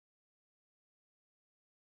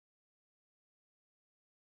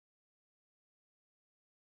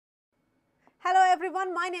Hello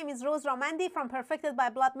everyone, my name is Rose Ramandi from Perfected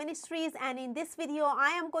by Blood Ministries, and in this video I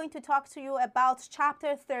am going to talk to you about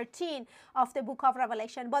chapter 13 of the book of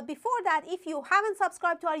Revelation. But before that, if you haven't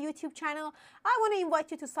subscribed to our YouTube channel, I want to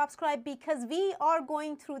invite you to subscribe because we are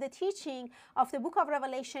going through the teaching of the book of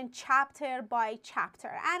Revelation chapter by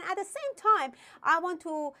chapter. And at the same time, I want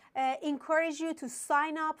to encourage you to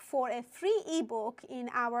sign up for a free ebook in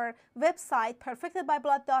our website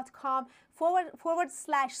perfectedbyblood.com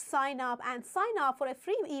 /sign up and sign up for a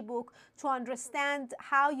free ebook to understand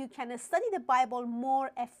how you can study the Bible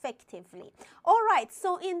more effectively. All right,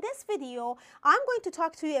 so in this video, I'm going to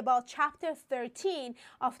talk to you about chapter 13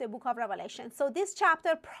 of the book of Revelation. So this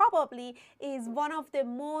chapter probably is one of the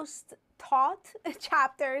most taught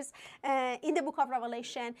chapters in the book of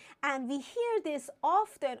Revelation, and we hear this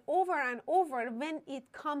often over and over when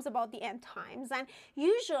it comes about the end times. And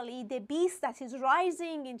usually the beast that is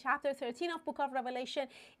rising in chapter 13 of book of Revelation,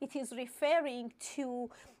 it is referring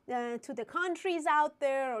to the countries out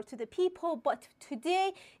there or to the people. But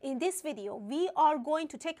today in this video we are going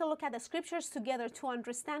to take a look at the scriptures together to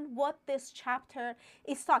understand what this chapter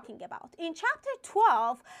is talking about. In chapter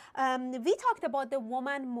 12 we talked about the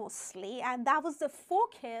woman mostly, and that was the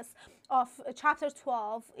focus of chapter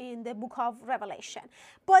 12 in the book of Revelation.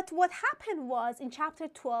 But what happened was in chapter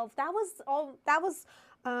 12, that was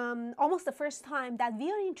almost the first time that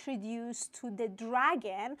we are introduced to the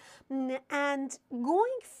dragon, and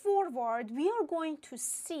going forward we are going to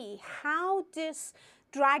see how this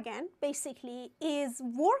dragon basically is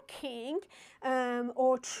working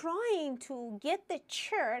or trying to get the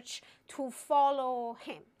church to follow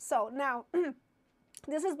him. So now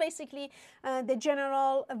this is basically the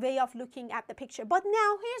general way of looking at the picture. But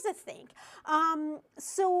now here's the thing.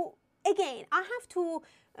 So again, I have to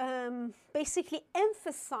basically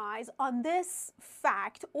emphasize on this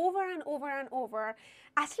fact over and over and over,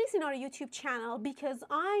 at least in our YouTube channel, because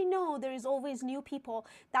I know there is always new people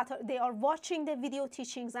that they are watching the video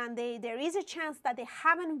teachings, and there is a chance that they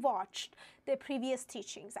haven't watched the previous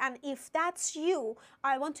teachings. And if that's you,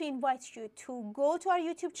 I want to invite you to go to our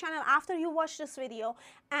YouTube channel after you watch this video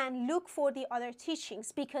and look for the other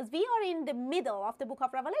teachings, because we are in the middle of the book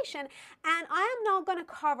of Revelation, and I am not going to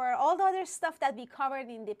cover all the other stuff that we covered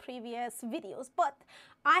in the previous videos. But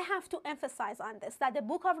I have to emphasize on this, that the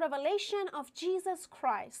book of Revelation of Jesus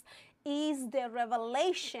Christ is the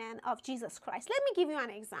revelation of Jesus Christ. Let me give you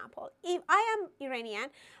an example. If I am Iranian,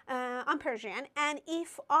 I'm Persian, and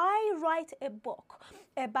if I write a book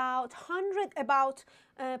about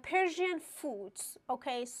Persian foods,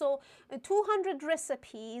 okay, so 200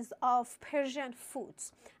 recipes of Persian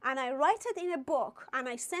foods, and I write it in a book and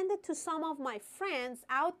I send it to some of my friends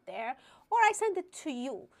out there, or I send it to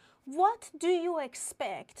you, what do you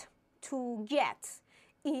expect to get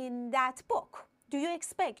in that book? Do you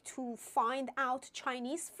expect to find out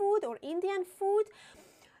Chinese food or Indian food?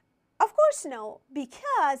 Of course no,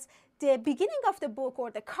 because the beginning of the book or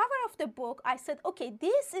the cover of the book, I said, okay,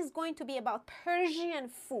 this is going to be about Persian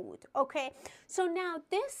food, okay? So now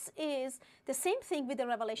this is the same thing with the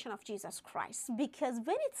revelation of Jesus Christ, because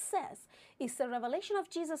when it says it's the revelation of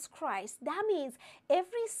Jesus Christ, that means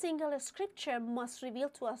every single scripture must reveal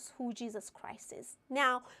to us who Jesus Christ is.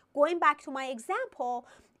 Now, going back to my example,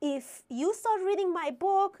 if you start reading my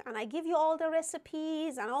book and I give you all the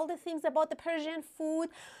recipes and all the things about the Persian food,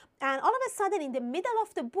 and all of a sudden in the middle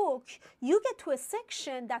of the book you get to a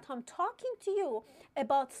section that I'm talking to you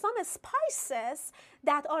about some spices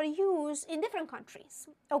that are used in different countries,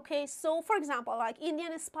 okay? So for example, like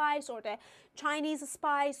Indian spice or the Chinese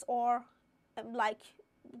spice, or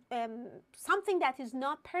something that is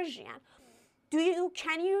not Persian,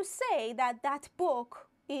 can you say that that book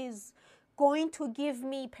is going to give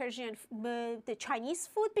me Persian, the Chinese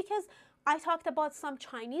food, because I talked about some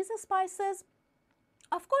Chinese spices?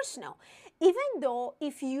 Of course no. Even though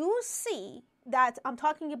if you see that I'm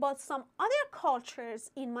talking about some other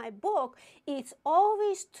cultures in my book, it's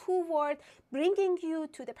always toward bringing you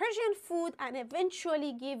to the Persian food and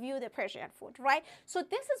eventually give you the Persian food, right? So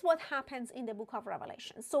this is what happens in the book of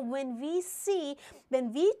Revelation. So when we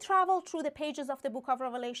travel through the pages of the book of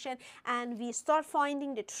Revelation and we start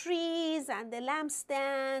finding the trees and the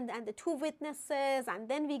lampstand and the two witnesses, and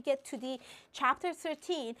then we get to the chapter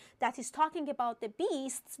 13 that is talking about the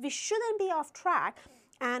beasts, we shouldn't be off track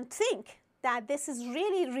and think that this is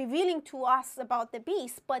really revealing to us about the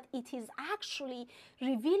beast, but it is actually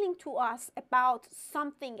revealing to us about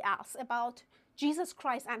something else, about Jesus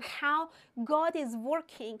Christ, and how God is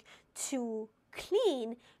working to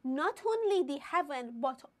clean not only the heaven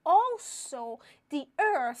but also the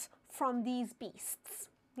earth from these beasts.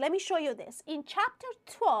 Let me show you this. In chapter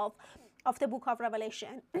 12 of the book of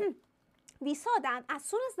Revelation, we saw that as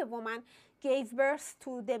soon as the woman gave birth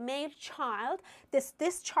to the male child,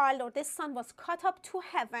 this child or this son was caught up to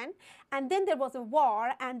heaven, and then there was a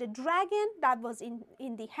war, and the dragon that was in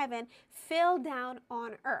the heaven fell down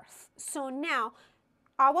on earth. So now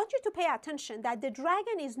I want you to pay attention that the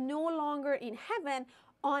dragon is no longer in heaven,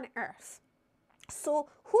 on earth. So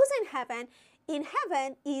who's in heaven? In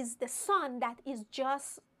heaven is the son that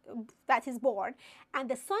is born, and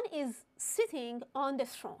the son is sitting on the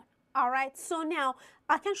throne. All right, so now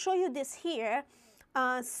I can show you this here.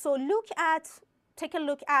 So take a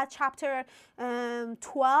look at chapter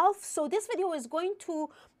 12. So this video is going to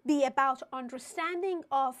be about understanding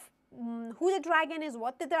of who the dragon is,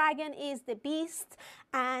 what the dragon is, the beast,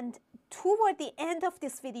 and toward the end of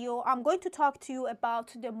this video, I'm going to talk to you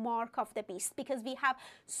about the mark of the beast, because we have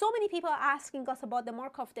so many people asking us about the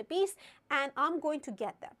mark of the beast, and I'm going to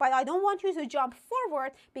get there. But I don't want you to jump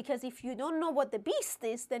forward, because if you don't know what the beast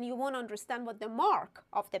is, then you won't understand what the mark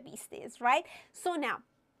of the beast is, right? So now,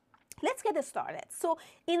 let's get started. So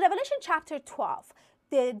in Revelation chapter 12,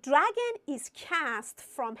 the dragon is cast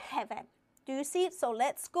from heaven. Do you see it? So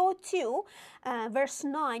let's go to verse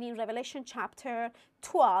 9 in Revelation chapter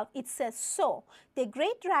 12. It says, so the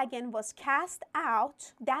great dragon was cast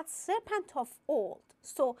out, that serpent of old.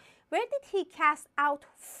 So where did he cast out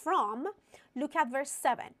from? Look at verse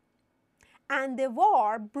 7. And the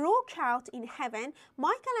war broke out in heaven.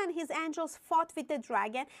 Michael and his angels fought with the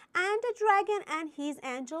dragon, and the dragon and his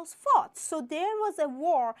angels fought. So there was a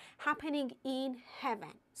war happening in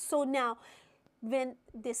heaven. So now, when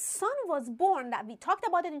the son was born, that we talked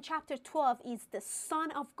about it in chapter 12, is the Son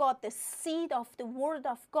of God, the seed of the Word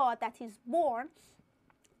of God that is born.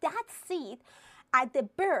 That seed at the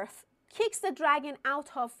birth kicks the dragon out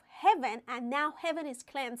of heaven, and now heaven is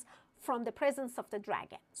cleansed from the presence of the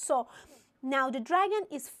dragon. So now the dragon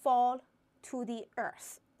is fall to the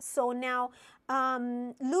earth. So now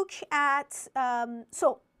look at,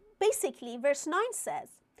 so basically verse 9 says,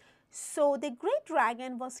 so the great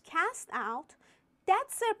dragon was cast out, that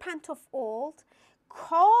serpent of old,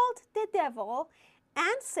 called the devil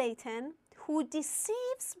and Satan, who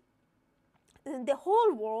deceives the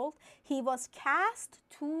whole world. He was cast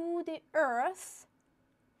to the earth,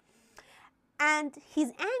 and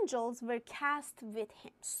his angels were cast with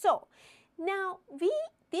him. So now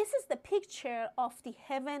this is the picture of the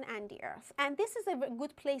heaven and the earth, and this is a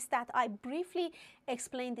good place that I briefly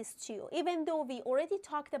explain this to you, even though we already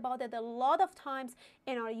talked about it a lot of times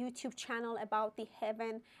in our YouTube channel about the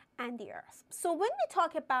heaven and the earth. So when we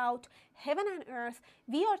talk about heaven and earth,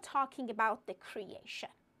 we are talking about the creation.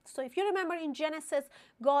 So if you remember in Genesis,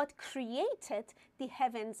 God created the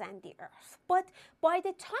heavens and the earth. But by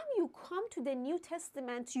the time you come to the New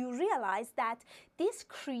Testament, you realize that this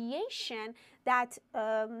creation that,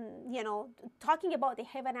 talking about the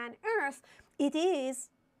heaven and earth, it is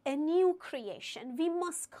a new creation. We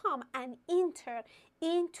must come and enter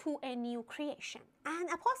into a new creation. And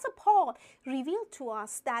Apostle Paul revealed to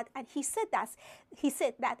us that, and he said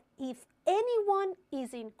that if anyone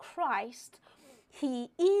is in Christ, he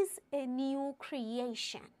is a new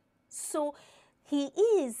creation. So he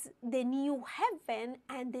is the new heaven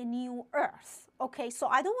and the new earth. Okay, so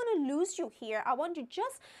I don't want to lose you here. I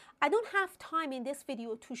don't have time in this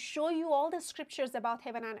video to show you all the scriptures about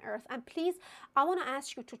heaven and earth. And please, I want to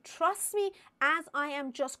ask you to trust me as I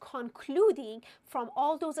am just concluding from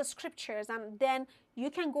all those scriptures. And then you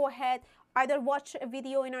can go ahead, either watch a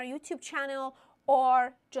video in our YouTube channel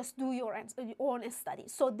or just do your own study.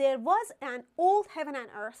 So there was an old heaven and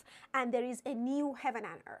earth, and there is a new heaven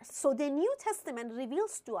and earth. So the New Testament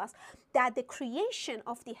reveals to us that the creation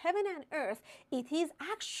of the heaven and earth, it is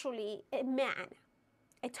actually a man,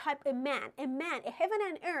 a heaven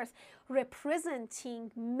and earth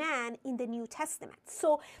representing man in the New Testament.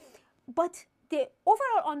 So, but the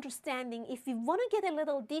overall understanding, if we want to get a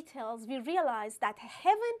little details, we realize that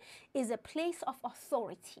heaven is a place of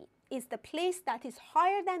authority, is the place that is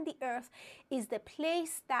higher than the earth, is the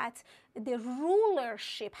place that the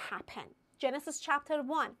rulership happened. Genesis chapter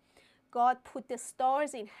 1, God put the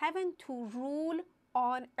stars in heaven to rule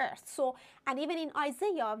on earth. So, and even in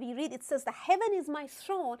Isaiah we read, it says the heaven is my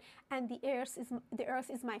throne and the earth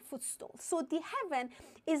is my footstool. So the heaven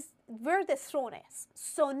is where the throne is.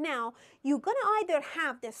 So now you're gonna either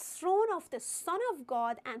have the throne of the Son of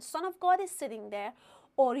God, and Son of God is sitting there,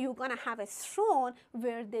 or you're gonna have a throne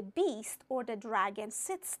where the beast or the dragon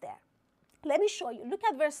sits there. Let me show you. Look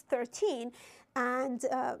at verse 13 and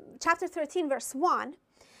chapter 13 verse 1.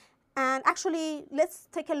 And actually, let's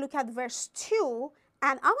take a look at verse 2.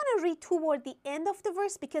 And I want to read toward the end of the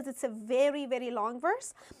verse because it's a very, very long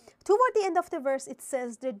verse. Toward the end of the verse, it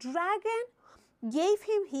says, the dragon gave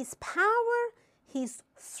him his power, his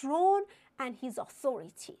throne, and his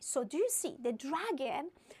authority. So do you see? The dragon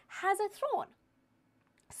has a throne.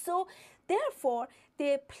 So therefore,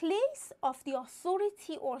 the place of the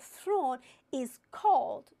authority or throne is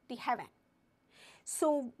called the heaven.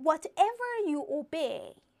 So whatever you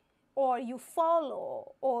obey, or you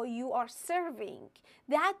follow, or you are serving,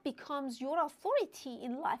 that becomes your authority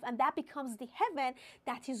in life, and that becomes the heaven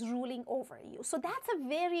that is ruling over you. So that's a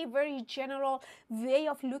very, very general way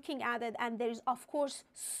of looking at it, and there's of course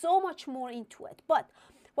so much more into it. But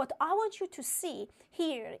what I want you to see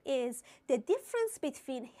here is the difference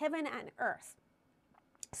between heaven and earth.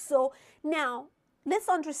 So now let's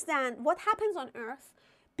understand what happens on earth,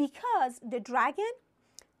 because the dragon,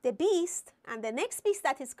 the beast, and the next beast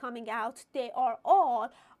that is coming out, they are all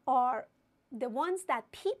the ones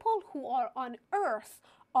that people who are on earth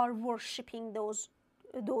are worshiping those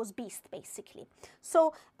beasts basically.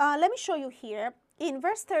 So let me show you here. In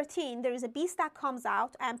verse 13, there is a beast that comes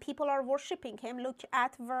out and people are worshiping him. Look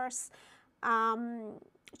at verse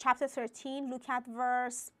chapter 13, look at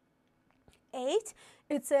verse 8.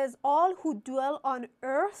 It says, all who dwell on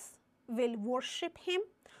earth will worship him,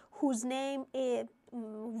 whose name is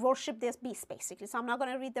worship this beast basically. So I'm not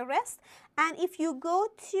going to read the rest. And if you go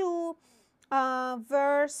to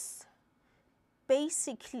verse,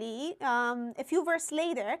 basically a few verses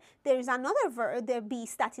later, there is another the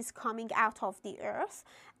beast that is coming out of the earth,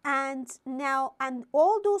 and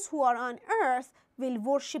all those who are on earth will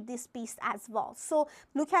worship this beast as well. So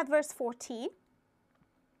look at verse 14.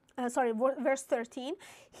 Verse 13,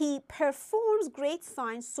 he performs great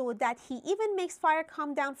signs so that he even makes fire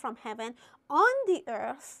come down from heaven on the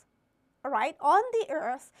earth, right, on the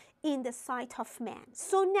earth in the sight of man.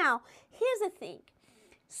 So now, here's the thing.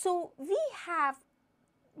 So we have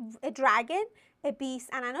a dragon, a beast,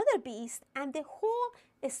 and another beast, and the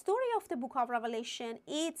whole story of the book of Revelation,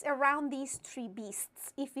 it's around these three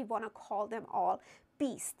beasts, if we want to call them all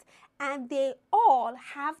beasts. And they all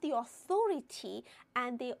have the authority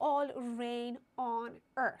and they all reign on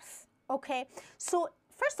earth. Okay, so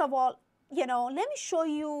first of all, let me show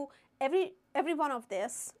you every one of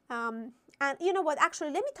this. And you know what, actually,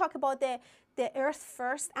 let me talk about the earth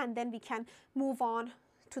first, and then we can move on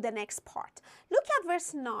to the next part. Look at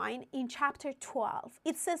verse 9 in chapter 12.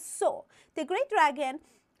 It says, so the great dragon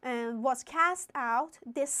was cast out,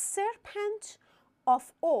 the serpent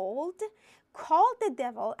of old, called the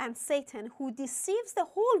devil and Satan, who deceives the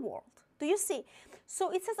whole world. Do you see?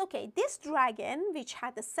 So it says, okay, this dragon, which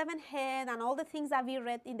had the 7 heads and all the things that we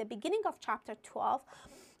read in the beginning of chapter 12,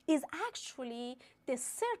 is actually the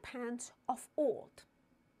serpent of old.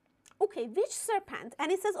 Okay, which serpent?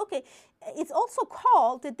 And it says, okay, it's also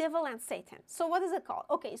called the devil and Satan. So what is it called?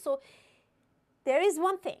 Okay, so there is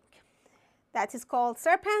one thing that is called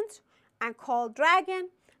serpent, and called dragon,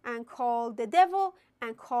 and called the devil,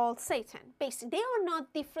 and called Satan. Basically, they are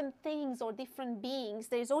not different things or different beings.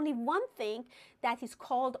 There is only one thing that is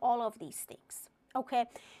called all of these things. Okay,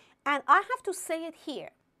 and I have to say it here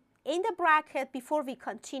in the bracket before we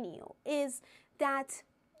continue, is that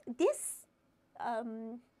this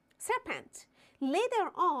serpent,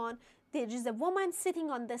 later on, there is a woman sitting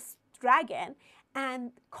on this dragon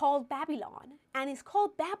and called Babylon, and it's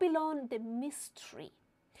called Babylon the mystery.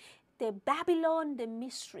 The Babylon, the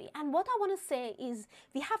mystery. And what I want to say is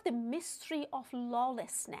we have the mystery of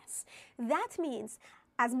lawlessness. That means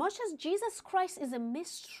as much as Jesus Christ is a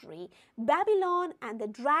mystery, Babylon and the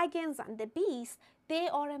dragons and the beasts, they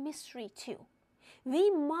are a mystery too. We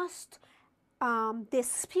must, the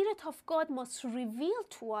Spirit of God must reveal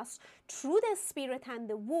to us through the Spirit and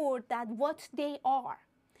the Word that what they are.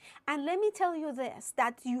 And let me tell you this,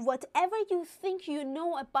 that whatever you think you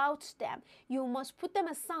know about them, you must put them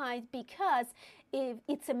aside, because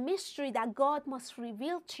it's a mystery that God must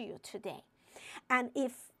reveal to you today. And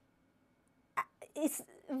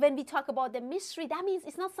when we talk about the mystery, that means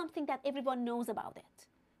it's not something that everyone knows about it.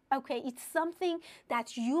 Okay, it's something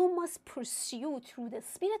that you must pursue through the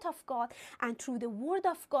Spirit of God and through the Word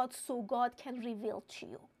of God, so God can reveal to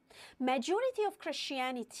you. Majority of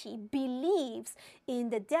Christianity believes in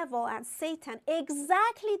the devil and Satan,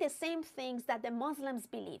 exactly the same things that the Muslims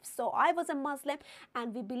believe. So I was a Muslim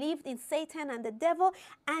and we believed in Satan and the devil,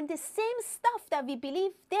 and the same stuff that we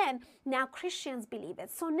believed then, now Christians believe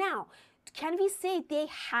it. So now Can we say they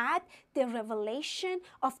had the revelation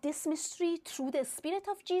of this mystery through the Spirit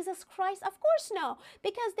of Jesus Christ? Of course no,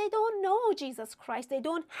 because they don't know Jesus Christ. They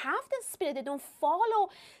don't have the Spirit. They don't follow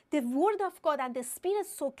the Word of God and the Spirit,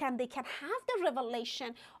 so they can have the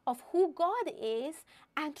revelation of who God is,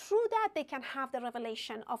 and through that they can have the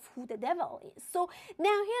revelation of who the devil is. So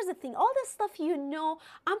now here's the thing, all the stuff you know,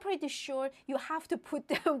 I'm pretty sure you have to put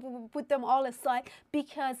them all aside,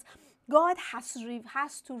 because God has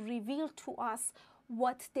to reveal to us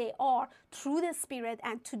what they are through the Spirit,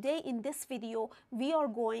 and today in this video we are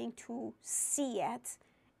going to see it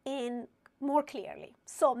in more clearly.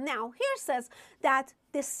 So now here says that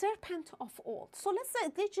the serpent of old. So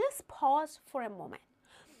let's just pause for a moment.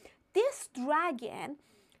 This dragon,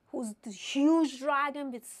 who's the huge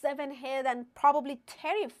dragon with 7 heads and probably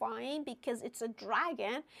terrifying because it's a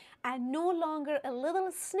dragon and no longer a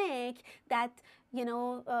little snake that, you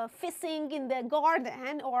know, fishing in the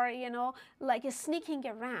garden or, you know, like sneaking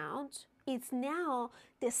around. It's now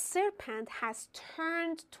the serpent has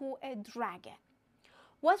turned to a dragon.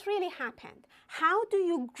 What really happened? How do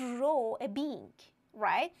you grow a being,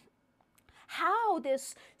 right? How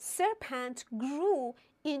this serpent grew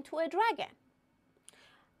into a dragon?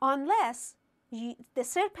 Unless the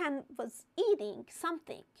serpent was eating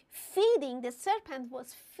something, the serpent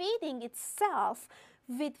was feeding itself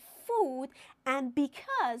with food, and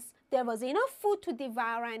because there was enough food to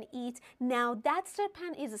devour and eat, now that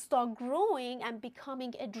serpent is start growing and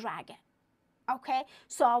becoming a dragon. Okay,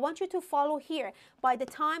 so I want you to follow here. By the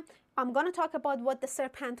time I'm going to talk about what the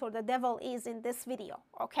serpent or the devil is in this video,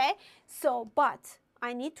 okay? So, but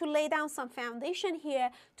I need to lay down some foundation here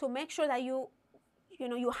to make sure that you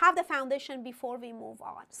have the foundation before we move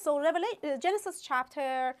on. So Genesis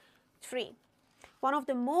chapter 3, one of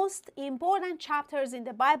the most important chapters in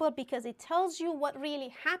the Bible, because it tells you what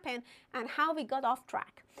really happened and how we got off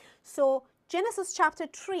track. So Genesis chapter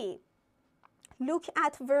 3, look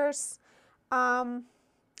at verse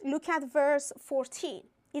 14.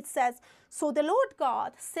 It says, so the Lord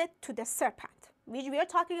God said to the serpent, which we are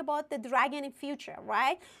talking about the dragon in future,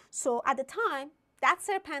 right? So at the time, that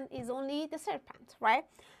serpent is only the serpent, right?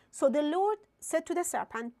 So the Lord said to the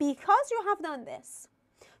serpent, because you have done this,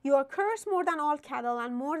 you are cursed more than all cattle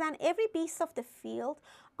and more than every beast of the field.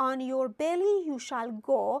 On your belly you shall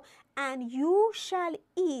go, and you shall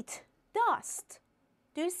eat dust.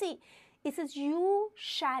 Do you see? It says, you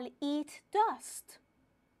shall eat dust.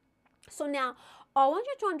 So now, I want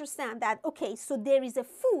you to understand that, okay, so there is a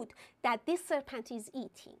food that this serpent is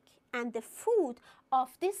eating, and the food of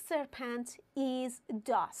this serpent is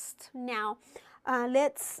dust. Now,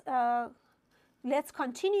 let's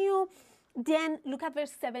continue. Then look at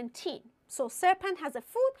verse 17. So serpent has a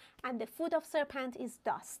food, and the food of serpent is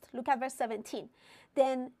dust. Look at verse 17.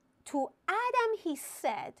 Then to Adam he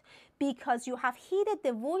said, because you have heeded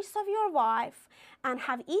the voice of your wife and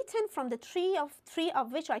have eaten from the tree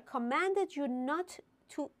of which I commanded you not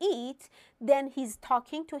to eat. Then he's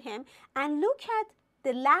talking to him. And look at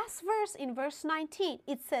the last verse in verse 19.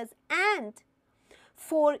 It says, and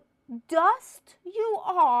for dust you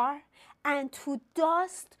are, and to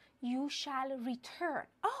dust you shall return.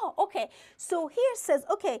 Oh, okay. So here it says,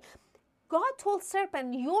 okay, God told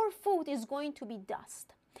serpent, your food is going to be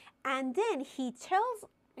dust. And then he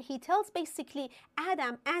tells basically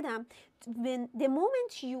Adam, when the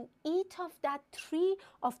moment you eat of that tree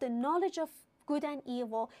of the knowledge of good and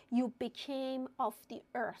evil, you became of the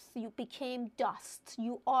earth. You became dust.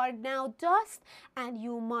 You are now dust, and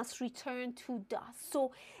you must return to dust.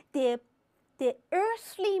 So the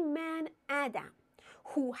earthly man Adam,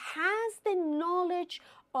 who has the knowledge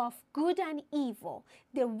of good and evil,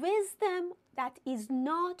 the wisdom that is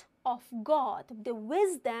not of God, the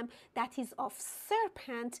wisdom that is of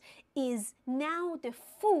serpent, is now the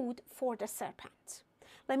food for the serpent.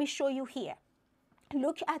 Let me show you here.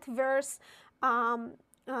 Look at verse,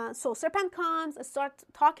 so serpent comes, starts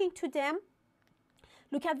talking to them.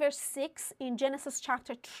 Look at verse 6 in Genesis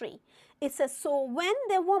chapter 3. It says, so when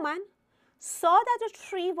the woman saw that the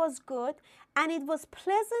tree was good, and it was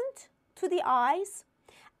pleasant to the eyes,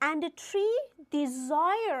 and the tree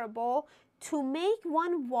desirable to make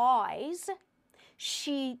one wise,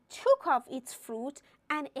 she took of its fruit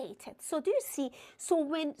and ate it. So do you see? So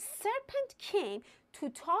when serpent came to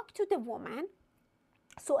talk to the woman,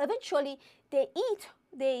 so eventually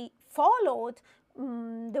they followed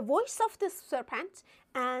the voice of the serpent,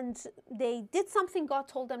 and they did something God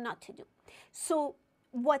told them not to do. So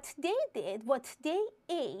what they did, what they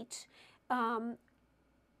ate,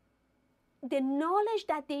 the knowledge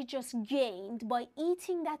that they just gained by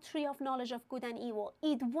eating that tree of knowledge of good and evil,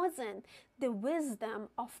 it wasn't the wisdom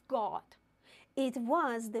of God. It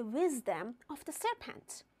was the wisdom of the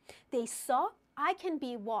serpent. They saw, I can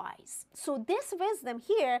be wise. So this wisdom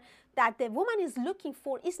here that the woman is looking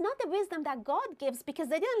for is not the wisdom that God gives, because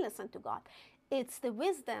they didn't listen to God. It's the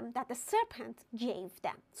wisdom that the serpent gave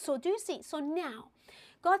them. So do you see? So now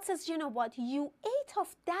God says, you know what? You ate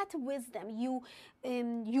of that wisdom.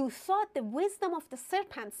 You thought the wisdom of the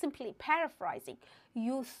serpent, simply paraphrasing.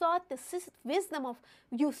 You thought the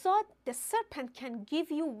serpent can give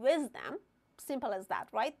you wisdom. Simple as that,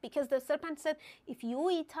 right? Because the serpent said, if you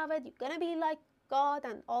eat of it, you're going to be like God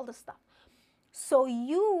and all the stuff. So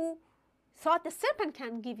you thought the serpent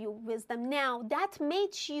can give you wisdom. Now that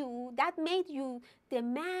made you the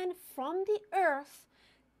man from the earth,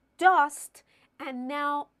 dust, and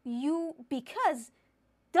now you, because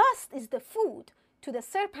dust is the food to the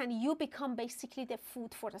serpent, you become basically the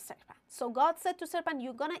food for the serpent. So God said to serpent,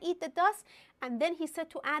 you're gonna eat the dust, and then he said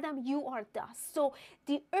to Adam, you are dust. So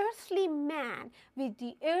the earthly man with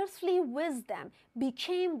the earthly wisdom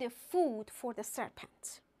became the food for the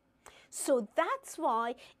serpent. So that's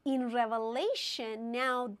why in Revelation,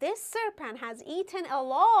 now this serpent has eaten a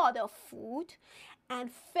lot of food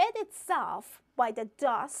and fed itself by the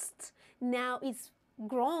dust. Now it's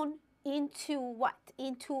grown into what?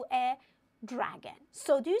 Into a dragon.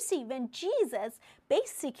 So do you see, when Jesus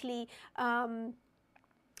basically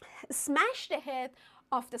smashed the head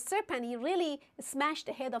of the serpent, he really smashed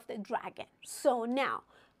the head of the dragon. So now,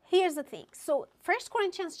 here's the thing. So 1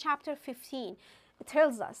 Corinthians chapter 15, it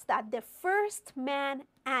tells us that the first man,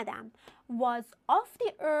 Adam, was of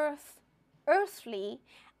the earth, earthly,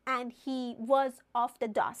 and he was of the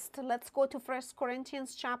dust. Let's go to 1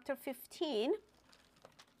 Corinthians chapter 15.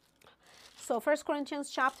 So 1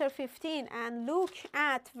 Corinthians chapter 15, and look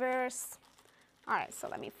at verse, all right, so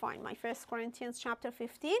let me find my 1 Corinthians chapter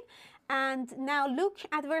 15, and now look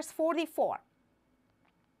at verse 44.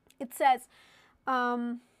 It says,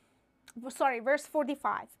 verse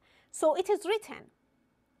 45. So it is written,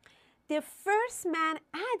 the first man,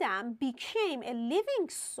 Adam, became a living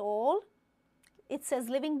soul. It says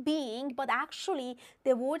living being, but actually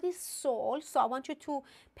the word is soul. So I want you to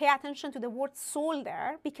pay attention to the word soul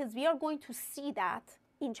there, because we are going to see that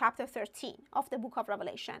in chapter 13 of the book of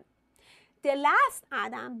Revelation. The last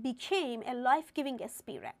Adam became a life-giving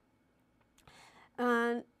spirit.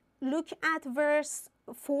 Look at verse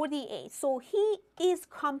 48. So he is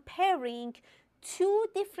comparing two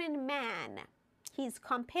different men. He's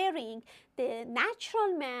comparing the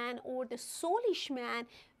natural man or the soulish man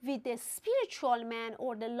with the spiritual man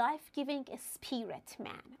or the life-giving spirit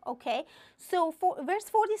man, okay? So for verse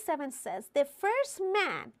 47 says, the first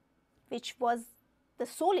man, which was the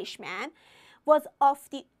soulish man, was of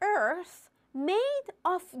the earth, made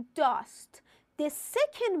of dust. The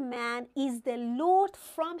second man is the Lord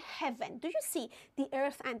from heaven. Do you see the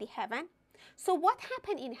earth and the heaven? So what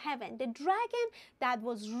happened in heaven? The dragon that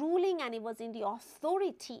was ruling and it was in the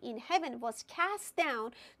authority in heaven was cast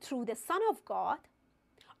down through the Son of God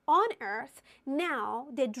on earth. Now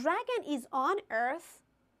the dragon is on earth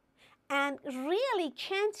and really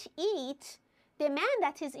can't eat the man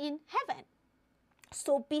that is in heaven.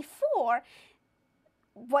 So before,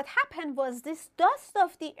 what happened was this dust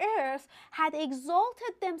of the earth had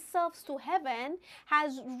exalted themselves to heaven,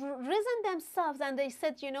 has risen themselves, and they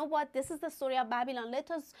said, you know what, this is the story of Babylon.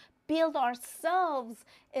 Let us build ourselves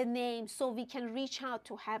a name so we can reach out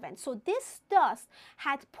to heaven. So this dust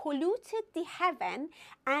had polluted the heaven,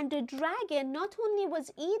 and the dragon not only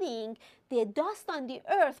was eating the dust on the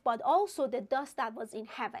earth, but also the dust that was in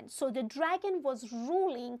heaven. So the dragon was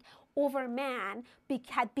ruling over man,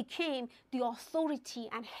 had became the authority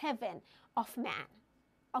and heaven of man.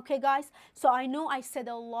 Okay, guys, so I know I said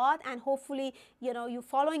a lot, and hopefully, you know, you're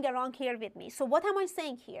following along here with me. So what am I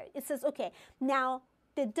saying here? It says, okay, now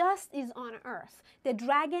the dust is on earth. The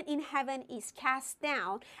dragon in heaven is cast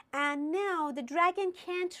down, and now the dragon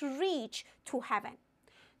can't reach to heaven.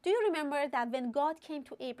 Do you remember that when God came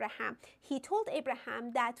to Abraham, he told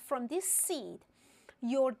Abraham that from this seed,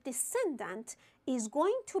 your descendant is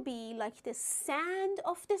going to be like the sand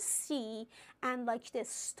of the sea and like the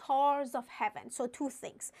stars of heaven. So two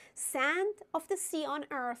things, sand of the sea on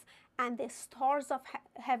earth and the stars of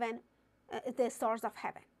heaven,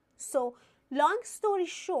 So long story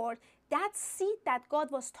short, that seed that God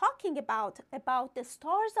was talking about the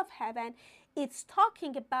stars of heaven, it's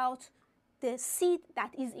talking about the seed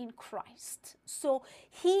that is in Christ. So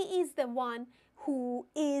he is the one who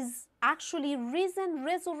is actually risen,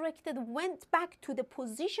 resurrected, went back to the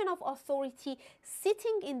position of authority,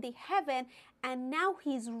 sitting in the heaven, and now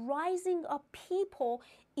he's rising up people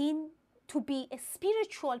to be a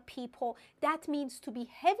spiritual people. That means to be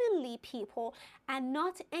heavenly people and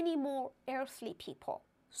not any more earthly people.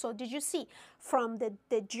 So did you see from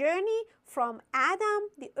the journey from Adam,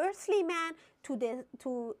 the earthly man,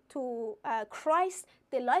 to Christ,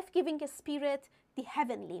 the life-giving spirit, the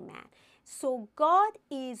heavenly man. So God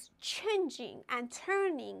is changing and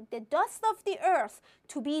turning the dust of the earth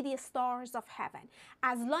to be the stars of heaven.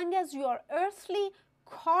 As long as you are earthly,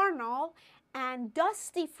 carnal, and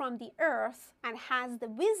dusty from the earth and has the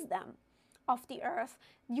wisdom of the earth,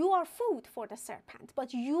 you are food for the serpent.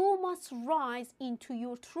 But you must rise into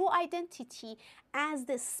your true identity as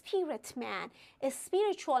the spirit man, a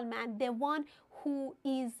spiritual man, the one who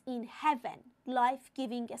is in heaven,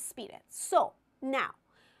 life-giving spirit. So now,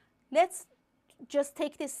 let's just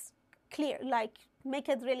take this clear, like make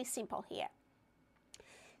it really simple here.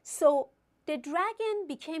 So the dragon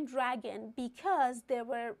became dragon because there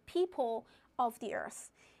were people of the earth,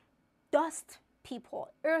 dust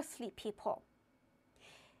people, earthly people.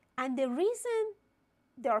 And the reason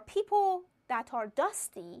there are people that are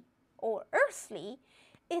dusty or earthly,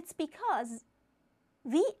 it's because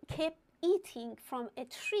we kept eating from a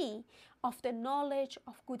tree of the knowledge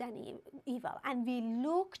of good and evil, and we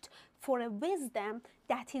looked for a wisdom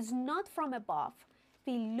that is not from above.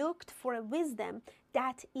 We looked for a wisdom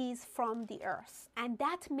that is from the earth, and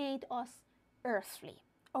that made us earthly.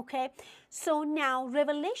 Okay, so now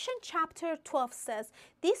Revelation chapter 12 says,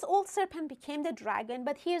 this old serpent became the dragon,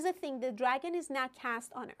 but here's the thing, the dragon is now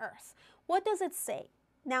cast on earth. What does it say?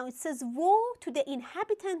 Now it says, woe to the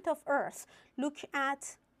inhabitant of earth. Look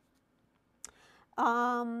at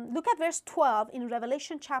verse 12 in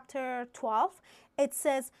Revelation chapter 12. It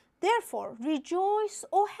says, therefore rejoice,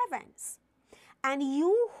 O heavens, and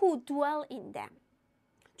you who dwell in them.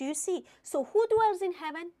 Do you see? So who dwells in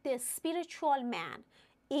heaven? The spiritual man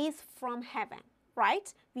is from heaven,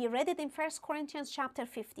 right? We read it in 1 Corinthians chapter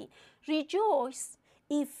 15. Rejoice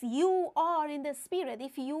if you are in the spirit,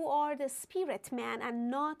 if you are the spirit man and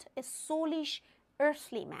not a soulish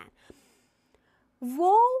earthly man.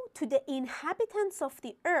 Woe to the inhabitants of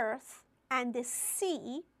the earth and the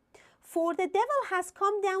sea, for the devil has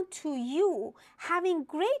come down to you, having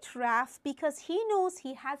great wrath, because he knows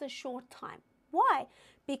he has a short time. Why?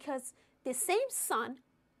 Because the same son,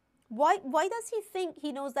 why does he think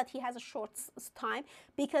he knows that he has a short time?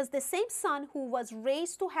 Because the same son who was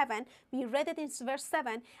raised to heaven, we read it in verse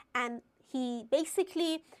 7, and he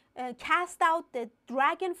basically cast out the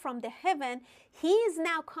dragon from the heaven. He is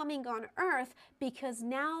now coming on earth because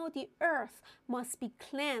now the earth must be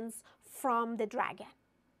cleansed from the dragon.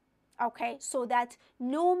 Okay, so that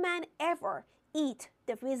no man ever eat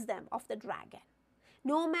the wisdom of the dragon.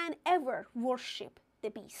 No man ever worship the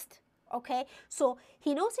beast. Okay, so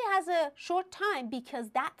he knows he has a short time because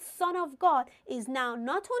that Son of God is now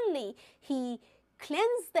not only he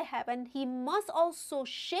cleansed the heaven, he must also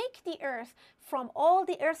shake the earth from all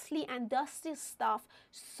the earthly and dusty stuff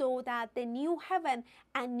so that the new heaven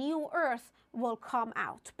and new earth will come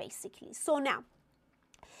out, basically. So now,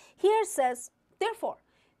 here it says, therefore,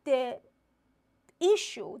 the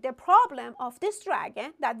issue, the problem of this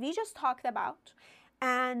dragon that we just talked about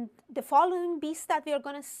and the following beasts that we are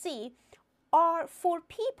going to see are for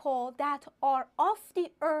people that are of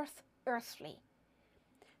the earth, earthly.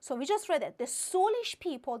 So we just read it. The soulish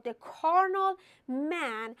people, the carnal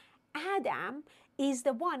man, Adam, is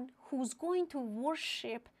the one who's going to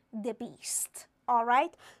worship the beast. All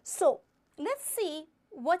right? So let's see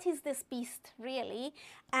what is this beast really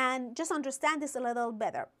and just understand this a little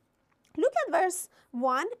better. Look at verse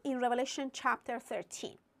 1 in Revelation chapter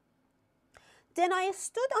 13. Then I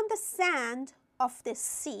stood on the sand of the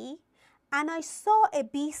sea, and I saw a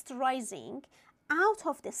beast rising out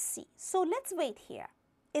of the sea. So let's wait here.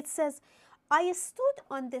 It says, I stood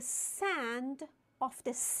on the sand of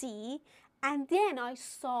the sea, and then I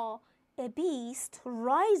saw a beast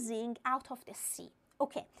rising out of the sea.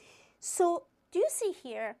 Okay, so do you see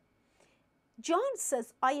here? John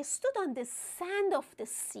says, I stood on the sand of the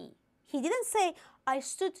sea. He didn't say, I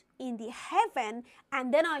stood in the heaven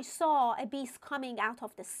and then I saw a beast coming out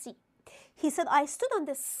of the sea. He said, I stood on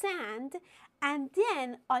the sand and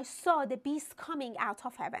then I saw the beast coming out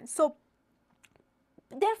of heaven. So,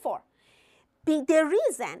 therefore, the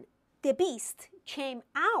reason the beast came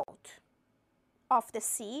out of the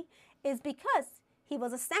sea is because he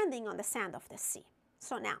was standing on the sand of the sea.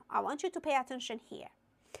 So now, I want you to pay attention here.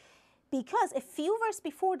 Because a few verses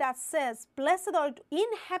before that says, blessed are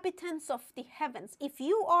inhabitants of the heavens. If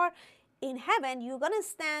you are in heaven, you're going to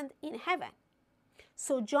stand in heaven.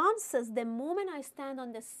 So John says, the moment I stand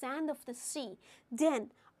on the sand of the sea,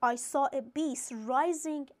 then I saw a beast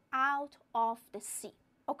rising out of the sea.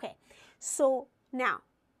 Okay, so now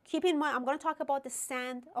keep in mind, I'm going to talk about the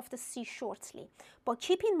sand of the sea shortly, but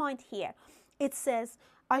keep in mind here, it says,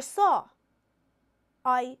 I saw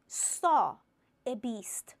a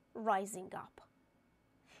beast rising up.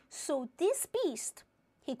 So this beast,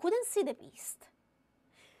 he couldn't see the beast.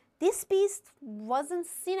 This beast wasn't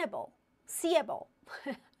seeable.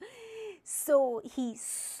 So he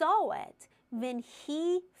saw it when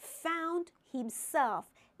he found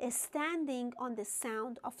himself standing on the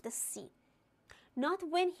sound of the sea, not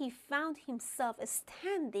when he found himself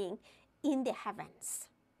standing in the heavens,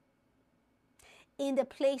 in the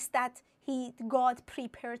place that God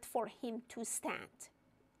prepared for him to stand.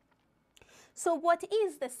 So what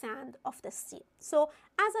is the sand of the sea? So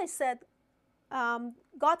as I said,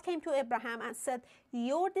 God came to Abraham and said,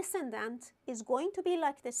 your descendant is going to be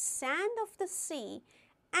like the sand of the sea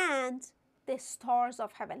and the stars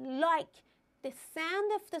of heaven, like the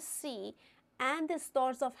sand of the sea and the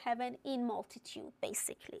stars of heaven in multitude,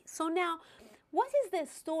 basically. So now, what is the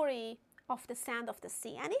story of the sand of the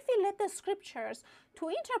sea? And if we let the scriptures to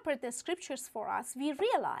interpret the scriptures for us, we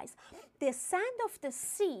realize the sand of the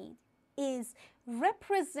sea is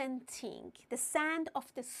representing the sand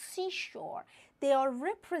of the seashore. They are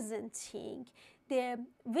representing the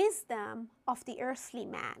wisdom of the earthly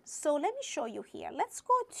man. So let me show you here. Let's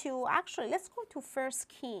go to 1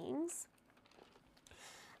 Kings,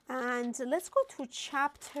 and let's go to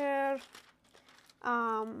chapter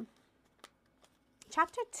 10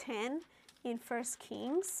 in 1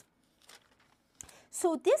 Kings.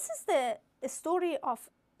 So this is the story of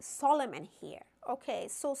Solomon here. Okay,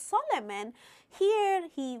 so Solomon here,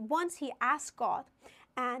 he asked God,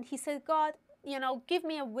 and he said, God, give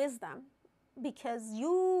me a wisdom, because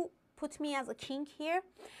you put me as a king here,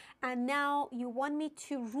 and now you want me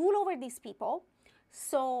to rule over these people.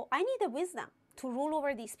 So I need a wisdom to rule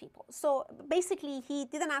over these people. So basically, he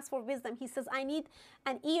didn't ask for wisdom. He says, I need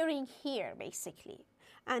an earring here, basically,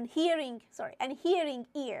 and hearing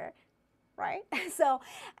ear. Right?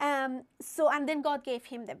 And then God gave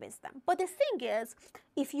him the wisdom. But the thing is,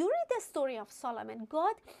 if you read the story of Solomon,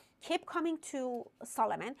 God kept coming to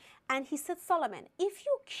Solomon, and he said, Solomon, if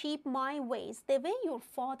you keep my ways the way your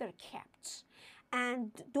father kept,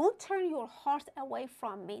 and don't turn your heart away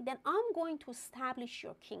from me, then I'm going to establish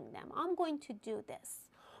your kingdom. I'm going to do this.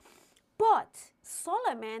 But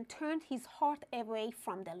Solomon turned his heart away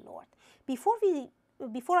from the Lord. Before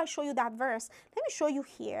I show you that verse, let me show you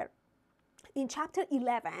here in chapter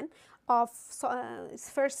 11 of 1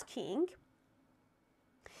 King.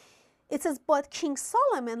 It says, but King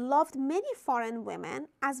Solomon loved many foreign women,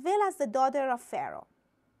 as well as the daughter of Pharaoh.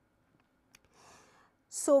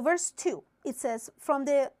 So verse 2, it says, from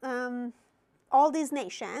all these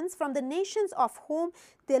nations, from the nations of whom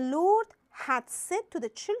the Lord had said to the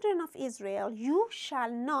children of Israel, you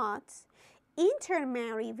shall not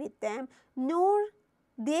intermarry with them, nor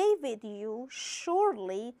they with you.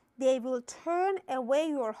 Surely they will turn away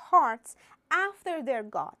your hearts after their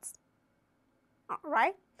gods. All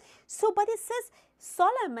right? So, but it says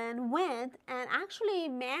Solomon went and actually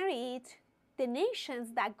married the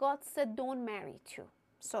nations that God said don't marry to.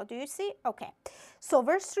 So, do you see? Okay. So,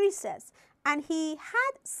 verse 3 says, and he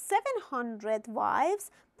had 700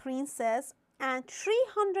 wives, princes, and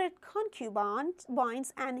 300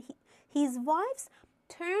 concubines, and his wives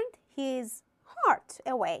turned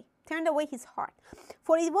away his heart.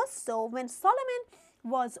 For it was so, when Solomon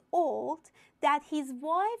was old, that his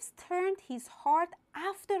wives turned his heart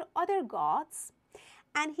after other gods,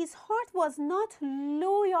 and his heart was not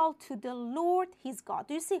loyal to the Lord his God.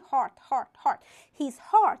 Do you see? Heart. His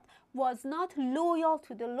heart was not loyal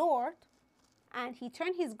to the Lord, and he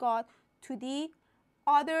turned his God to the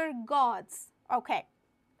other gods. Okay.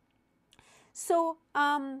 So,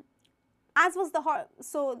 as was the heart,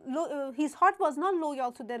 so his heart was not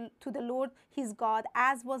loyal to the Lord his God,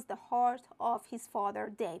 as was the heart of his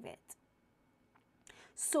father David.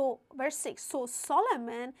 So verse 6, so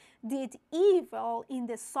Solomon did evil in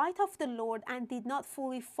the sight of the Lord and did not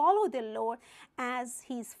fully follow the Lord as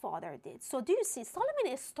his father did. So do you see,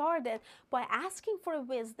 Solomon started by asking for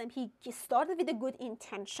wisdom. He started with a good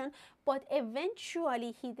intention, but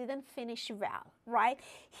eventually he didn't finish well, right?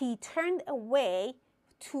 He turned away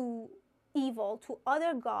to evil, to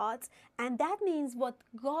other gods, and that means what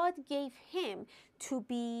God gave him to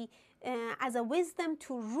be as a wisdom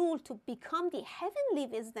to rule, to become the heavenly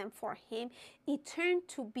wisdom for him, it turned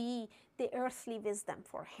to be the earthly wisdom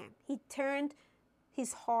for him. He turned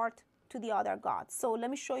his heart to the other gods. So let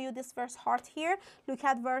me show you this verse heart here. Look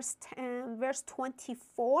at verse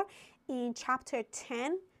 24 in chapter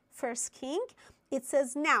 10, 1 King. It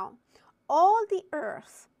says, now all the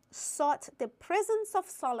earth sought the presence of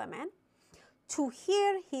Solomon to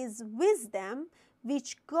hear his wisdom,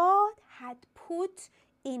 which God had put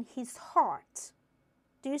in his heart.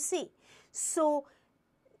 Do you see? So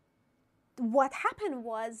what happened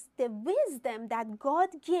was the wisdom that God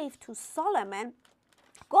gave to Solomon,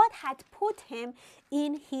 God had put him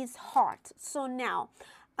in his heart. So now,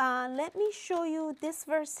 let me show you this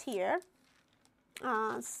verse here.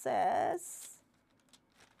 Says,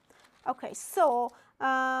 okay, so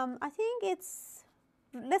I think it's,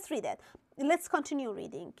 let's read it. Let's continue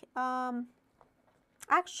reading.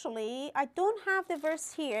 Actually, I don't have the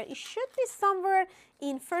verse here. It should be somewhere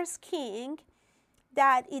in 1 King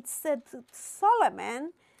that it said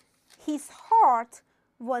Solomon, his heart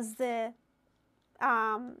was the,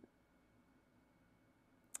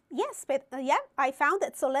 yes, but yeah, I found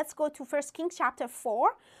it. So let's go to 1 Kings chapter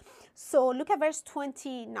 4. So look at verse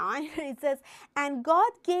 29. It says, and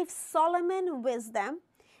God gave Solomon wisdom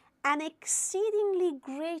and exceedingly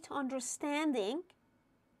great understanding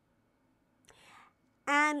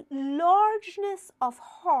and largeness of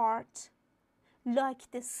heart like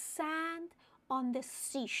the sand on the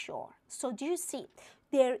seashore. So do you see?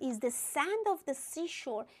 There is the sand of the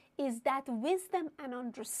seashore, is that wisdom and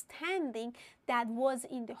understanding that was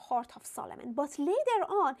in the heart of Solomon. But later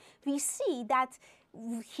on, we see that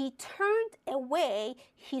he turned away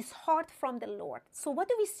his heart from the Lord. So what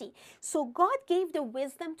do we see? So God gave the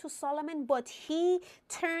wisdom to Solomon, but he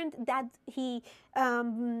turned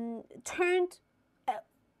down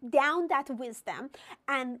that wisdom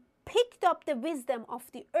and picked up the wisdom of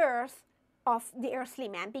the earth, of the earthly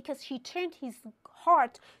man, because he turned his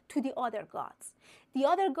heart to the other gods. The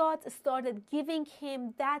other gods started giving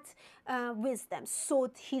him that wisdom. So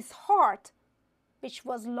his heart, which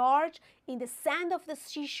was large in the sand of the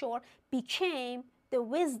seashore, became the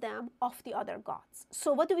wisdom of the other gods.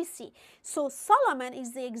 So what do we see? So Solomon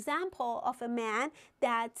is the example of a man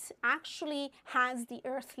that actually has the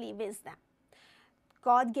earthly wisdom.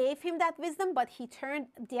 God gave him that wisdom, but he turned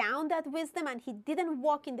down that wisdom and he didn't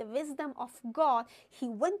walk in the wisdom of God. He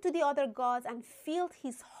went to the other gods and filled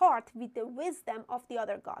his heart with the wisdom of the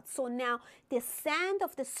other gods. So now the sand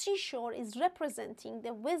of the seashore is representing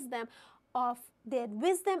the wisdom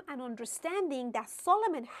and understanding that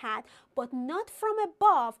Solomon had, but not from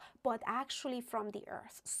above, but actually from the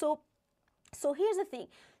earth. So here's the thing.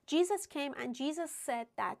 Jesus came and Jesus said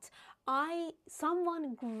that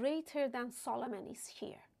someone greater than Solomon is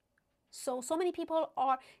here. So many people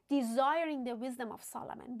are desiring the wisdom of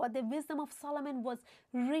Solomon, but the wisdom of Solomon was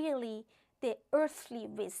really the earthly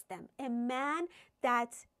wisdom, a man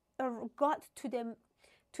that got to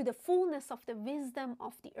the fullness of the wisdom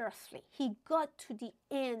of the earthly. He got to the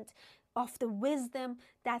end of the wisdom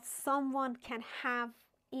that someone can have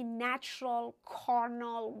in natural,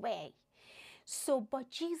 carnal way. So,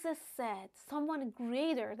 but Jesus said someone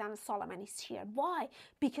greater than Solomon is here. Why?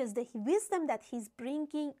 Because the wisdom that he's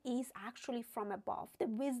bringing is actually from above, the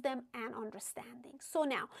wisdom and understanding. So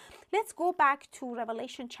now, let's go back to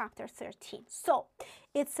Revelation chapter 13. So,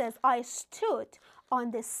 it says, I stood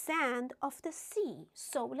on the sand of the sea.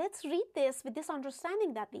 So, let's read this with this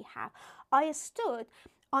understanding that we have. I stood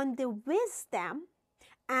on the wisdom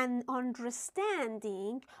and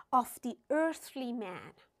understanding of the earthly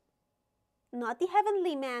man. Not the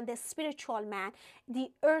heavenly man, the spiritual man,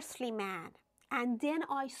 the earthly man. And then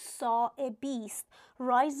I saw a beast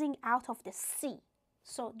rising out of the sea.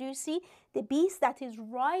 So do you see? The beast that is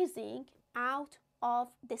rising out of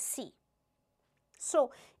the sea.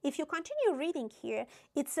 So if you continue reading here,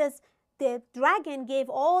 it says, the dragon gave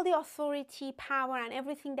all the authority, power, and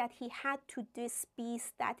everything that he had to this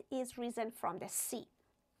beast that is risen from the sea.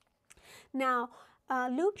 Now,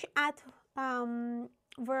 look at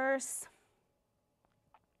verse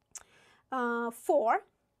 4.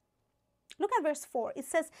 Look at verse 4. It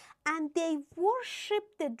says, and they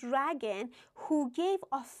worshiped the dragon who gave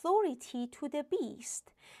authority to the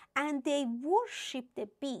beast. And they worshiped the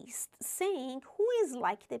beast, saying, who is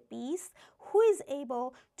like the beast? Who is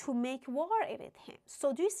able to make war with him?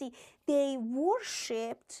 So do you see? They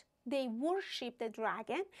worshipped the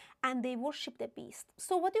dragon and they worshiped the beast.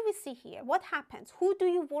 So what do we see here? What happens? Who do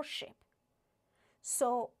you worship?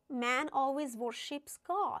 So man always worships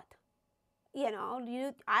God. You know,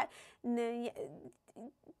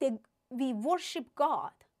 we worship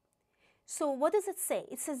God. So what does it say?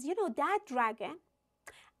 It says, you know, that dragon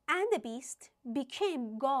and the beast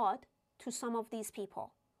became God to some of these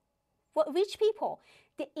people. Which people?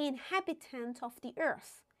 The inhabitant of the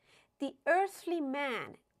earth. The earthly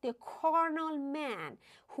man the carnal man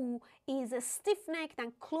who is stiff-necked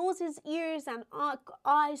and closes ears and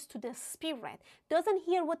eyes to the Spirit, doesn't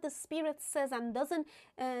hear what the Spirit says and doesn't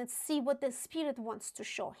see what the Spirit wants to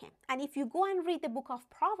show him. And if you go and read the book of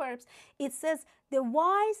Proverbs, it says the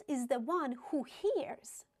wise is the one who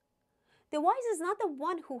hears. The wise is not the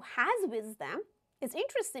one who has wisdom. It's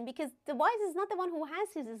interesting because the wise is not the one who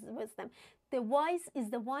has his wisdom. The wise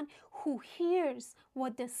is the one who hears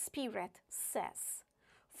what the Spirit says,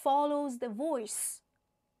 follows the voice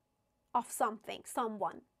of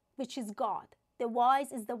someone, which is God. The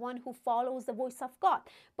wise is the one who follows the voice of God.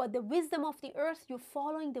 But the wisdom of the earth, you're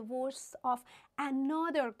following the voice of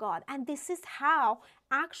another God. And this is how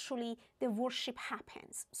actually the worship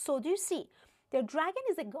happens. So do you see? The dragon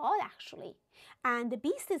is a god actually, and the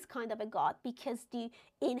beast is kind of a god because the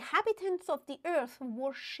inhabitants of the earth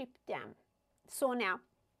worship them. So now,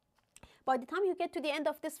 by the time you get to the end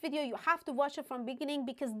of this video, you have to watch it from beginning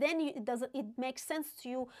because then it makes sense to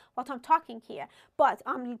you what I'm talking here. But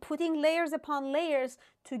I'm putting layers upon layers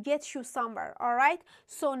to get you somewhere, all right?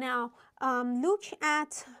 So now look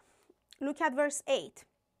at verse 8.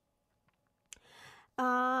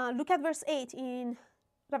 Look at verse 8 in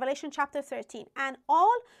Revelation chapter 13. And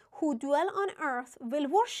all who dwell on earth will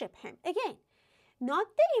worship him. Again, not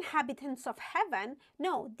the inhabitants of heaven,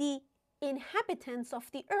 no, the inhabitants of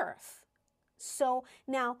the earth. So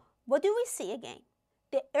now, what do we see again?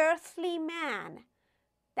 The earthly man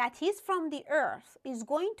that is from the earth is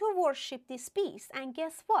going to worship this beast. And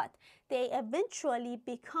guess what? They eventually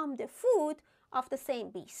become the food of the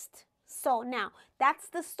same beast. So now, that's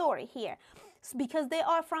the story here. Because they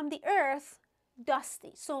are from the earth,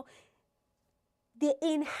 dusty. So the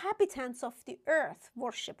inhabitants of the earth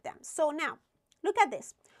worship them. So now, look at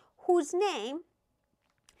this. Whose name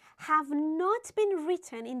have not been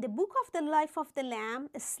written in the book of the life of the Lamb,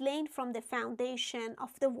 slain from the foundation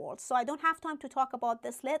of the world. So I don't have time to talk about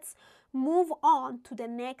this. Let's move on to the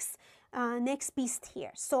next beast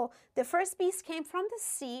here. So the first beast came from the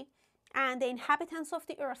sea, and the inhabitants of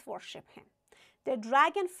the earth worship him. The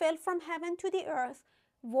dragon fell from heaven to the earth.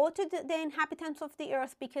 Woe to the inhabitants of the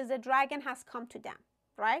earth because the dragon has come to them,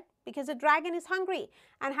 right? Because the dragon is hungry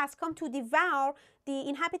and has come to devour the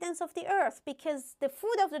inhabitants of the earth because the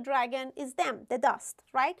food of the dragon is them, the dust,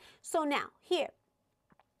 right? So now here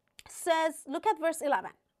says, look at verse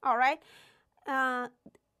 11, all right?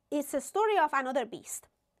 It's a story of another beast.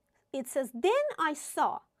 It says, then I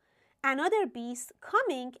saw another beast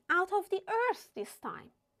coming out of the earth this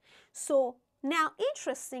time. So now,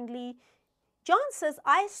 interestingly, John says,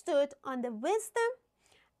 I stood on the wisdom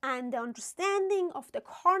and the understanding of the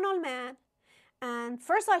carnal man. And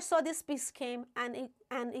first I saw this beast came, and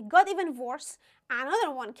it got even worse.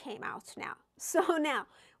 Another one came out now. So now,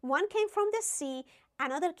 one came from the sea,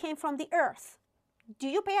 another came from the earth. Do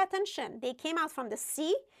you pay attention? They came out from the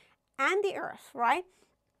sea and the earth, right?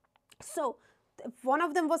 So one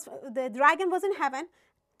of them was, the dragon was in heaven,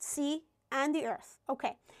 sea and the earth.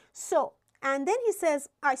 Okay, so, and then he says,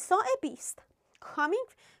 I saw a beast coming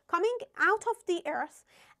out of the earth,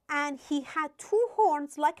 and he had two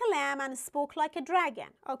horns like a lamb and spoke like a dragon,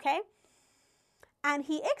 okay? And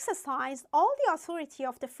he exercised all the authority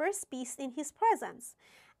of the first beast in his presence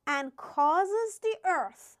and causes the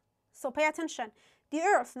earth, so pay attention, the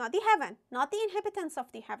earth, not the heaven, not the inhabitants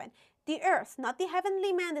of the heaven, the earth, not the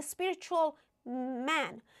heavenly man, the spiritual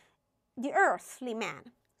man, the earthly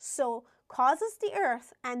man. So causes the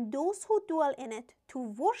earth and those who dwell in it to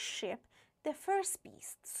worship the first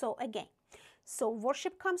beast. So again, so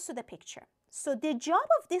worship comes to the picture. So the job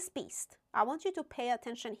of this beast, I want you to pay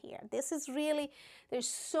attention here. This is really, there's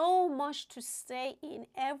so much to say in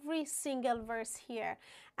every single verse here.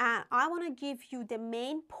 I want to give you the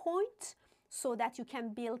main point so that you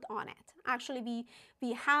can build on it. Actually,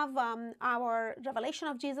 we have our Revelation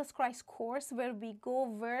of Jesus Christ course where we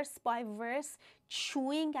go verse by verse,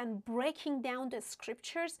 chewing and breaking down the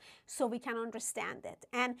scriptures so we can understand it.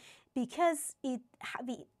 And because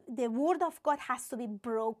the word of God has to be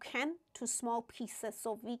broken to small pieces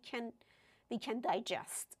so we can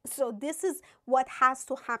digest. So this is what has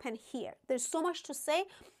to happen here. There's so much to say,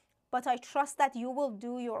 but I trust that you will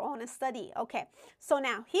do your own study. Okay, so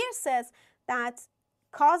now here says that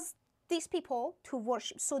cause these people to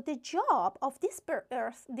worship. So the job of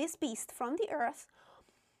this beast from the earth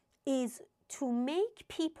is to make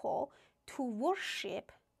people to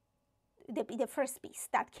worship the first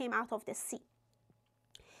beast that came out of the sea.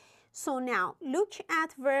 So now look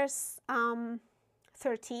at verse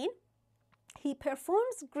 13. He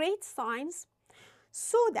performs great signs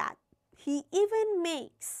so that he even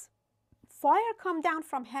makes fire come down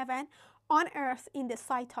from heaven on earth in the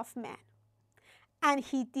sight of man, and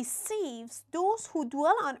he deceives those who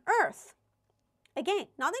dwell on earth. Again,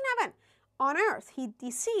 not in heaven, on earth. He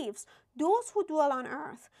deceives those who dwell on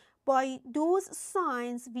earth by those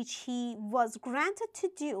signs which he was granted to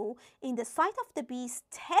do in the sight of the beast,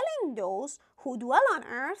 telling those who dwell on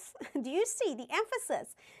earth, do you see the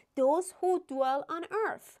emphasis? Those who dwell on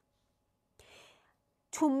earth,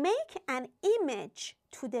 to make an image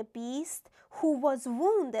to the beast who was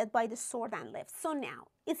wounded by the sword and lived. So now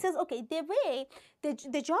it says, okay,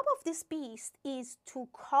 the job of this beast is to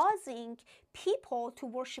causing people to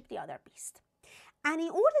worship the other beast. And in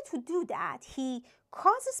order to do that, he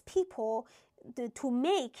causes people to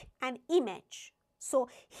make an image. So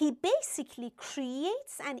he basically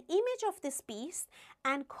creates an image of this beast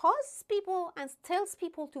and causes people and tells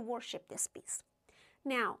people to worship this beast.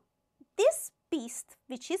 Now, this beast,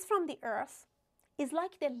 which is from the earth, is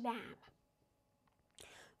like the lamb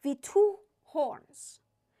with two horns,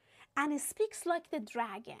 and it speaks like the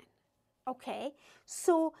dragon. Okay,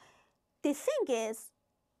 so the thing is,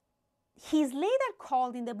 he's later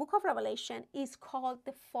called in the book of Revelation is called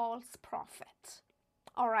the false prophet.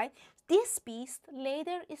 All right, this beast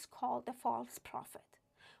later is called the false prophet.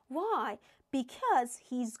 Why? Because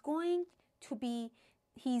he's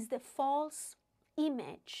the false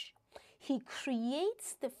image. He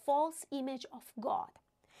creates the false image of God.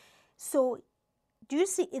 So do you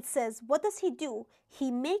see, it says, what does he do?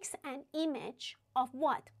 He makes an image of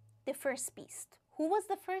what? The first beast. Who was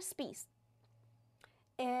the first beast?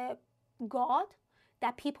 God,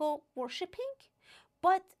 that people worshiping.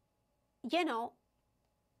 But, you know,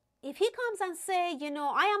 if he comes and say, you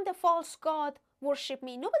know, I am the false God, worship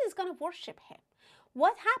me, nobody's going to worship him.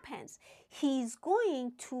 What happens? He's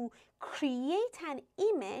going to create an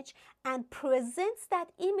image and presents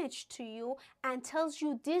that image to you and tells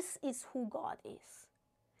you this is who God is.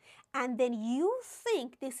 And then you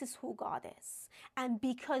think this is who God is. And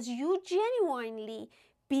because you genuinely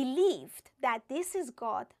believed that this is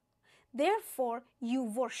God, therefore you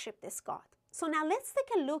worship this God. So now let's take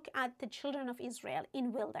a look at the children of Israel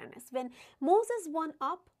in wilderness. When Moses went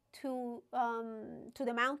up to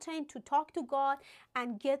the mountain to talk to God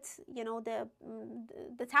and get, you know,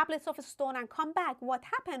 the tablets of stone and come back, what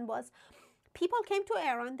happened was people came to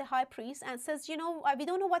Aaron, the high priest, and says, you know, we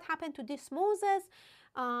don't know what happened to this Moses.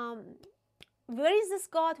 Where is this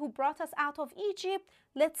God who brought us out of Egypt?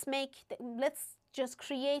 Let's just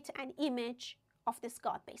create an image of this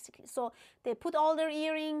God, basically. So they put all their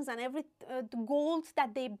earrings and the gold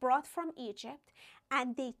that they brought from Egypt,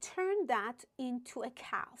 and they turned that into a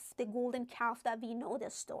calf, the golden calf that we know the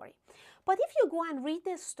story. But if you go and read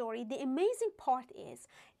this story, the amazing part is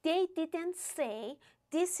they didn't say,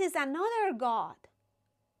 this is another God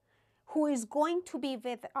who is going to be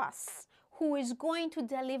with us, who is going to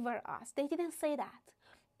deliver us. They didn't say that.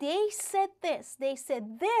 They said this. They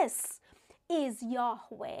said, this is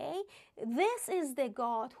Yahweh. This is the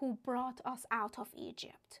God who brought us out of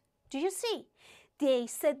Egypt. Do you see? They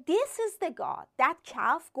said, this is the God. That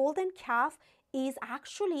calf, golden calf, is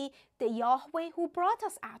actually the Yahweh who brought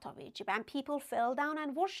us out of Egypt. And people fell down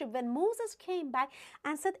and worshiped. When Moses came back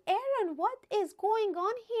and said, Aaron, what is going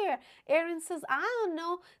on here? Aaron says, I don't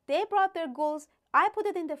know. They brought their goals. I put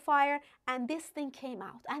it in the fire and this thing came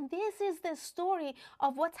out. And this is the story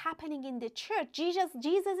of what's happening in the church. Jesus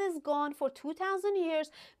is gone for 2,000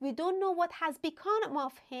 years. We don't know what has become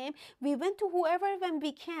of him. We went to whoever when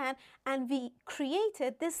we can and we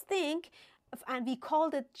created this thing and we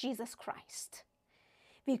called it Jesus Christ.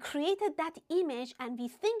 We created that image and we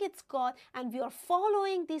think it's God, and we are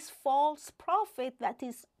following this false prophet that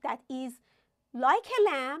is like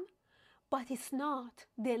a lamb, but it's not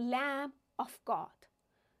the Lamb of God.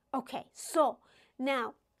 Okay, so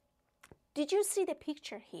now, did you see the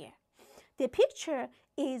picture here? The picture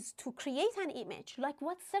is to create an image like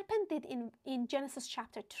what serpent did in Genesis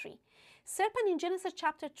chapter 3. Serpent in Genesis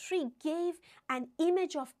chapter 3 gave an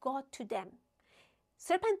image of God to them.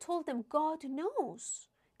 Serpent told them, God knows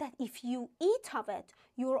that if you eat of it,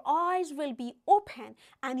 your eyes will be open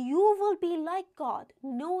and you will be like God,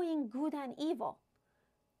 knowing good and evil.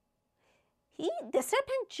 The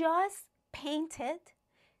serpent just painted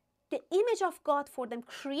the image of God for them,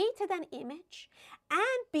 created an image, and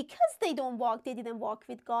because they didn't walk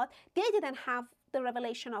with God, they didn't have the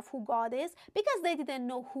revelation of who God is, because they didn't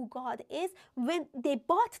know who God is. When they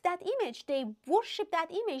bought that image, they worshiped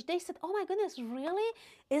that image, they said, oh my goodness, really?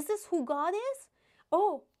 Is this who God is?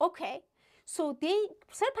 Oh, okay. So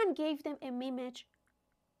serpent gave them an image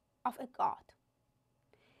of a God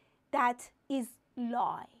that is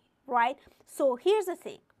lie, right? So here's the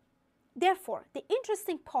thing. Therefore, the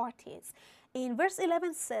interesting part is, in verse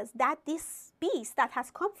 11 says that this beast that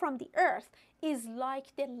has come from the earth is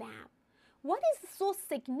like the lamb. What is so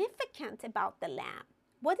significant about the lamb?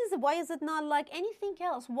 Why is it not like anything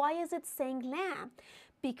else? Why is it saying lamb?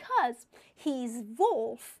 Because he is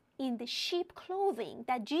wolf in the sheep clothing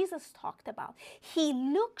that Jesus talked about. He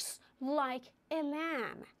looks like a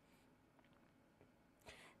lamb.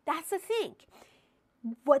 That's the thing.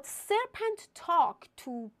 What serpent talked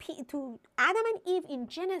to Adam and Eve in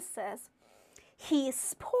Genesis, he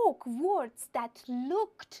spoke words that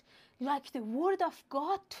looked like the word of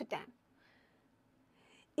God to them.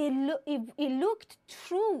 It looked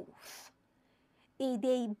truth.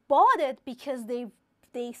 They bought it because they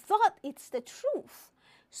thought it's the truth.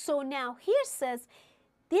 So now here says,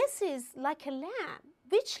 this is like a lamb.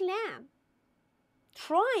 Which lamb?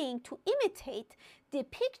 Trying to imitate the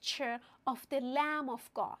picture of the Lamb of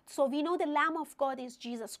God. So we know the Lamb of God is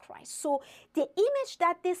Jesus Christ. So the image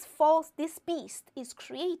that this beast is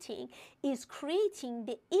creating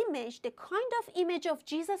the image, the kind of image of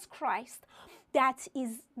Jesus Christ that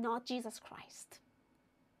is not Jesus Christ.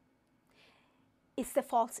 It's the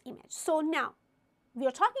false image. So now, we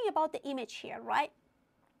are talking about the image here, right?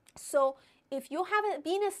 So if you have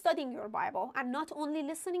been studying your Bible and not only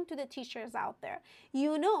listening to the teachers out there,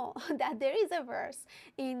 you know that there is a verse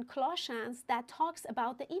in Colossians that talks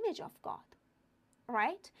about the image of God,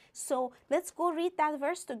 right? So let's go read that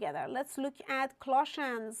verse together. Let's look at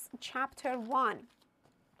Colossians chapter 1.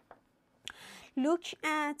 Look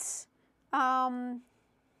at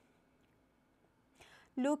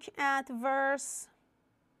verse,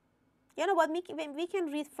 you know what, we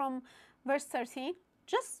can read from verse 13,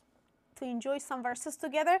 just to enjoy some verses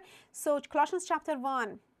together. So Colossians chapter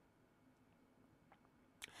 1,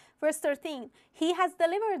 verse 13, he has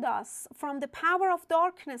delivered us from the power of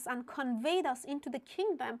darkness and conveyed us into the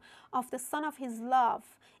kingdom of the Son of his love,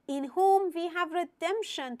 in whom we have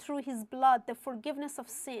redemption through his blood, the forgiveness of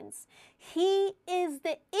sins. He is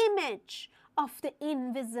the image of the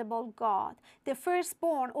invisible God, the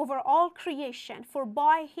firstborn over all creation. For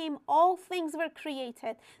by him all things were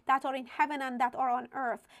created that are in heaven and that are on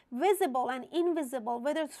earth, visible and invisible,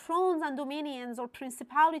 whether thrones and dominions or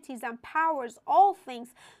principalities and powers. All things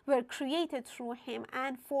were created through him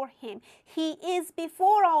and for him. He is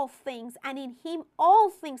before all things, and in him all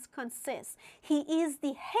things consist. He is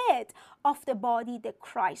the head of the body, the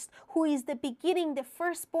Christ, who is the beginning, the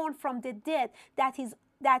firstborn from the dead, that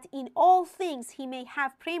in all things he may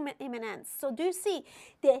have preeminence. So do you see,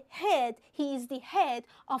 the head, he is the head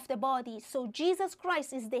of the body. So Jesus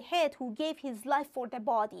Christ is the head who gave his life for the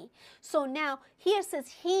body. So now here says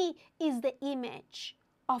he is the image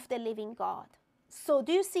of the living God. So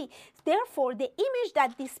do you see, therefore the image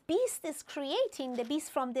that this beast is creating, the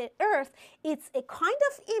beast from the earth, it's a kind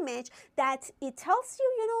of image that it tells you,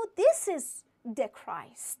 you know, this is the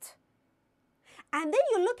Christ. And then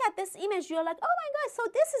you look at this image, you're like, oh my God, so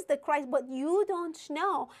this is the Christ, but you don't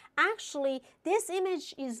know. Actually, this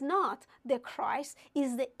image is not the Christ,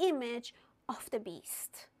 is the image of the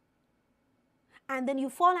beast. And then you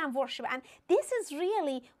fall and worship. And this is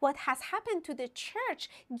really what has happened to the church,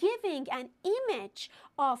 giving an image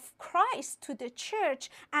of Christ to the church.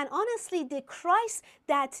 And honestly, the Christ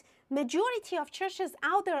that majority of churches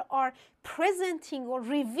out there are presenting or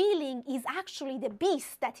revealing is actually the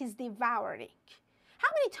beast that is devouring. How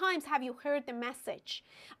many times have you heard the message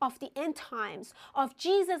of the end times, of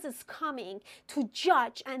Jesus is coming to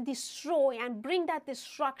judge and destroy and bring that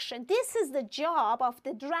destruction? This is the job of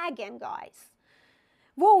the dragon, guys.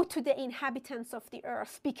 Woe to the inhabitants of the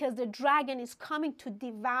earth, because the dragon is coming to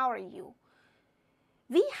devour you.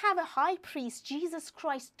 We have a high priest, Jesus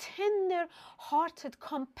Christ, tender-hearted,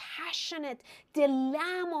 compassionate, the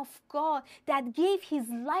Lamb of God that gave his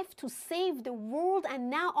life to save the world, and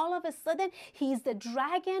now all of a sudden he is the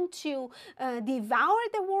dragon to devour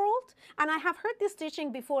the world. And I have heard this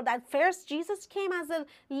teaching before, that first Jesus came as a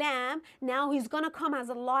lamb, now he's going to come as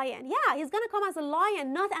a lion. Yeah, he's going to come as a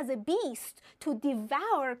lion, not as a beast to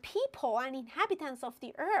devour people and inhabitants of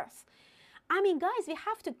the earth. I mean, guys, we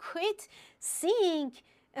have to quit seeing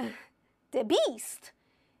the beast,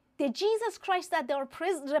 the Jesus Christ that they're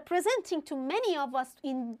representing to many of us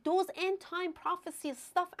in those end time prophecies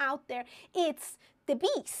stuff out there. It's the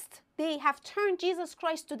beast. They have turned Jesus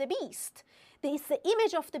Christ to the beast. It's the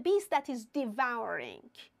image of the beast that is devouring.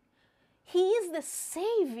 He is the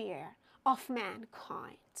savior of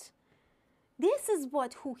mankind. This is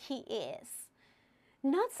who he is.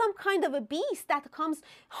 Not some kind of a beast that comes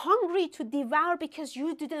hungry to devour because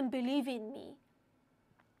you didn't believe in me.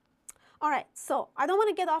 All right, so I don't want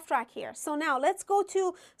to get off track here. So now let's go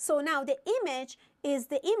to, so now the image is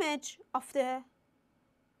the image of the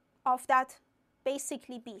of that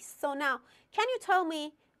basically beast. So now, can you tell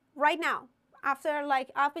me right now, after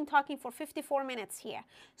like I've been talking for 54 minutes here,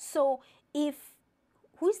 so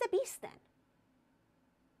who is the beast then?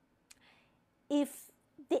 If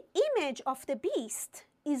the image of the beast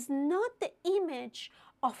is not the image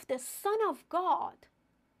of the Son of God,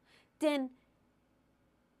 then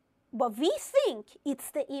but we think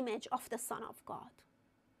it's the image of the Son of God.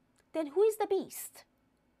 Then who is the beast?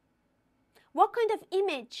 What kind of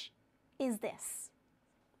image is this?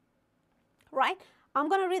 Right? I'm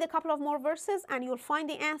going to read a couple of more verses and you'll find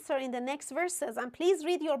the answer in the next verses. And please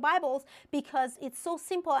read your Bibles because it's so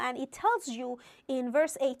simple and it tells you in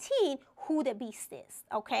verse 18 who the beast is.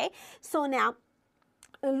 Okay? So now,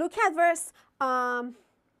 look at verse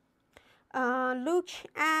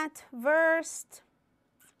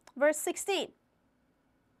 16.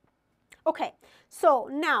 Okay, so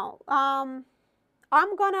now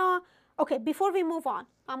before we move on,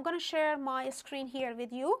 I'm gonna share my screen here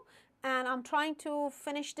with you, and I'm trying to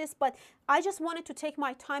finish this, but I just wanted to take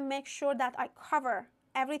my time, make sure that I cover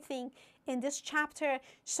everything in this chapter,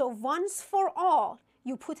 so once for all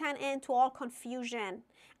you put an end to all confusion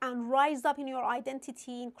and rise up in your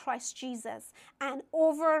identity in Christ Jesus and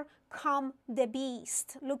overcome the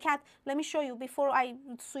beast. Let me show you before I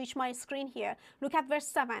switch my screen here. Look at verse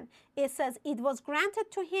 7. It says, it was granted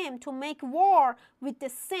to him to make war with the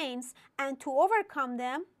saints and to overcome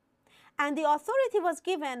them, and the authority was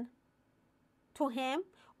given to him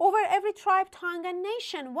over every tribe, tongue, and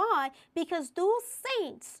nation. Why? Because those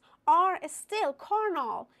saints are still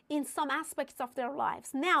carnal in some aspects of their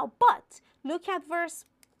lives. Now, but look at verse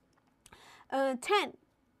 10.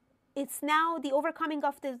 It's now the overcoming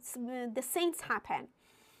of the saints happen.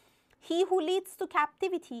 He who leads to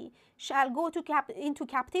captivity shall go into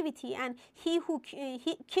captivity, and he who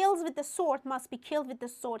kills with the sword must be killed with the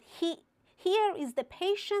sword. Here is the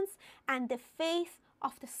patience and the faith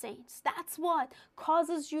of the saints. That's what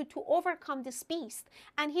causes you to overcome this beast.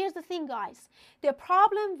 And here's the thing, guys. The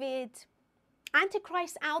problem with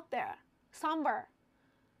Antichrist out there somewhere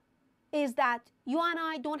is that you and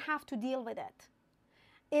I don't have to deal with it.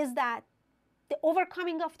 Is that the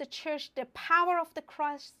overcoming of the church, the power of the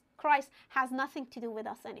Christ has nothing to do with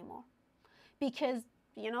us anymore. Because,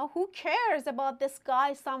 you know, who cares about this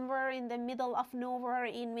guy somewhere in the middle of nowhere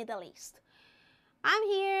in Middle East? I'm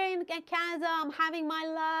here in Canada, I'm having my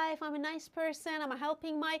life, I'm a nice person, I'm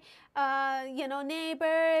helping my,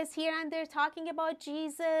 neighbors here and there, talking about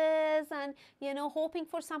Jesus and, hoping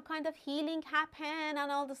for some kind of healing happen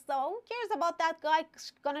and all this stuff. Who cares about that guy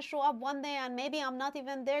gonna show up one day and maybe I'm not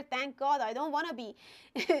even there? Thank God, I don't want to be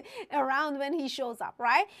around when he shows up,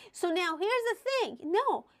 right? So now here's the thing.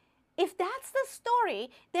 No, if that's the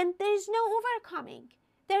story, then there's no overcoming.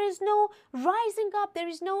 There is no rising up. There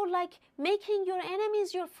is no like making your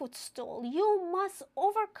enemies your footstool. You must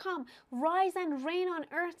overcome, rise and reign on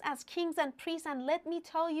earth as kings and priests. And let me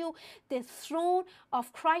tell you, the throne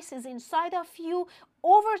of Christ is inside of you,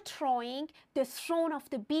 overthrowing the throne of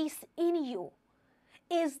the beast in you.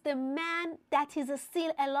 Is the man that is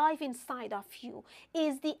still alive inside of you.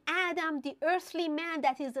 Is the Adam, the earthly man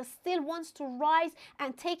that is still wants to rise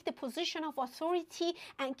and take the position of authority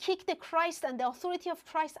and kick the Christ and the authority of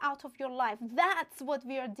Christ out of your life. That's what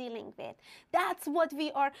we are dealing with. That's what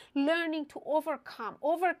we are learning to overcome.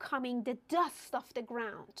 Overcoming the dust of the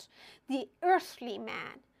ground, the earthly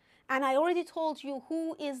man. And I already told you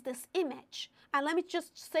who is this image. And let me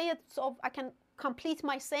just say it so I can complete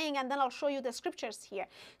my saying, and then I'll show you the scriptures here.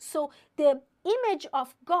 So the image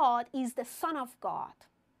of God is the Son of God.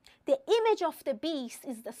 The image of the beast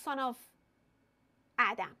is the son of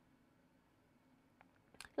Adam.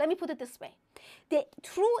 Let me put it this way. The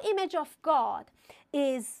true image of God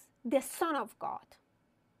is the Son of God.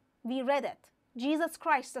 We read it. Jesus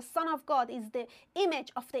Christ, the Son of God, is the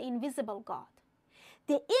image of the invisible God.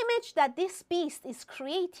 The image that this beast is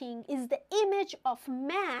creating is the image of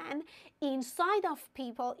man inside of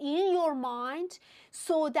people, in your mind,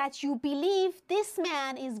 so that you believe this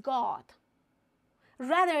man is God,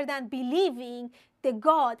 rather than believing the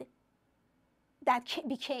God that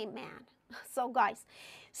became man. So guys,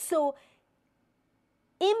 so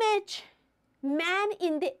image, man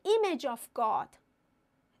in the image of God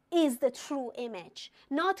is the true image,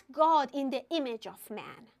 not God in the image of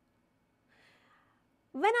man.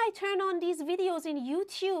 When I turn on these videos in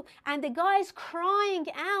YouTube and the guy's crying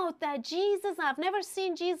out that Jesus, I've never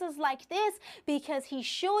seen Jesus like this because he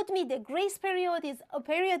showed me the grace period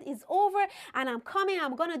is over and I'm coming,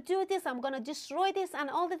 I'm going to do this, I'm going to destroy this and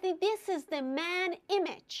all the things. This is the man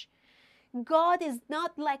image. God is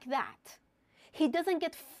not like that. He doesn't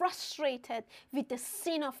get frustrated with the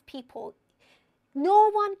sin of people.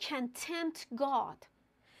 No one can tempt God.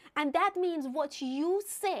 And that means what you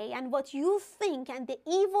say and what you think and the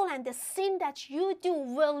evil and the sin that you do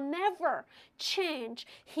will never change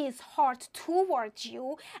his heart towards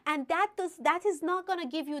you. And that is not going to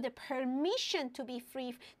give you the permission to be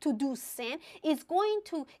free to do sin. It's going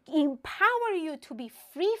to empower you to be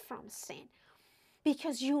free from sin,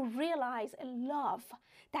 because you realize a love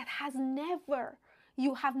that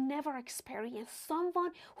you have never experienced.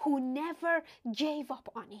 Someone who never gave up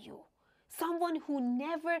on you. Someone who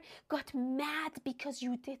never got mad because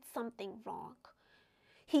you did something wrong.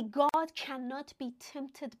 God cannot be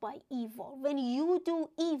tempted by evil. When you do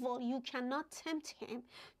evil, you cannot tempt him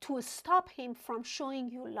to stop him from showing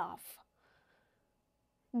you love.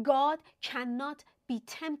 God cannot be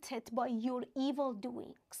tempted by your evil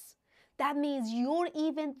doings. That means your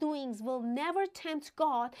evil doings will never tempt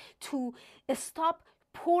God to stop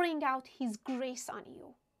pouring out his grace on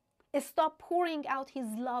you. Stop pouring out his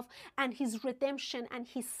love and his redemption and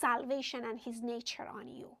his salvation and his nature on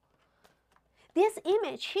you. This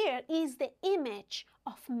image here is the image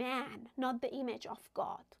of man, not the image of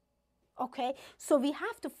God. Okay? So we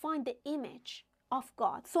have to find the image of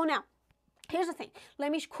God. So now, here's the thing.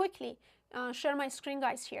 Let me quickly share my screen,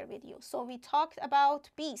 guys, here with you. So we talked about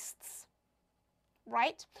beasts,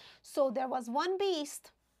 right? So there was one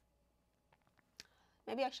beast.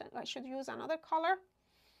 Maybe I should use another color.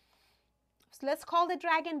 So let's call the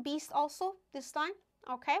dragon beast also this time.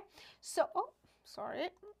 Okay, so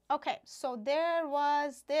okay, so there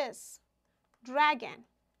was this dragon.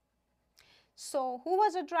 So who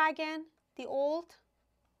was a dragon? The old,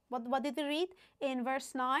 what did we read in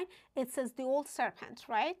verse 9? It says the old serpent,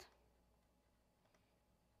 right?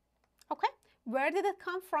 Okay, where did it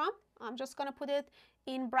come from? I'm just gonna put it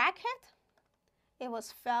in bracket. It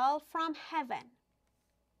was fell from heaven.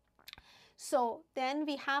 So then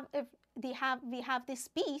we have this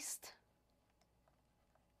beast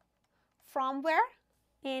from where?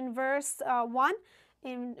 In verse 1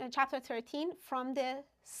 in chapter 13, from the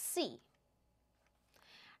sea.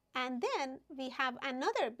 And then we have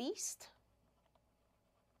another beast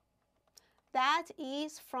that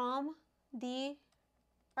is from the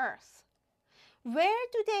earth. Where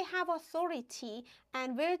do they have authority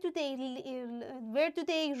and where do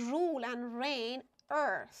they rule and reign?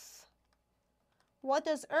 Earth. What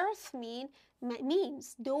does earth mean?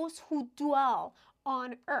 Means those who dwell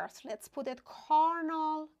on earth. Let's put it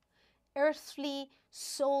carnal, earthly,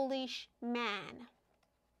 soulish man.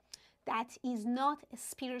 That is not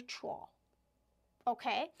spiritual.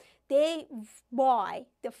 Okay? They buy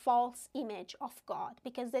the false image of God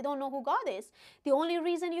because they don't know who God is. The only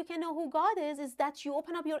reason you can know who God is that you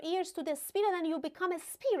open up your ears to the Spirit and you become a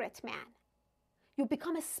spirit man. You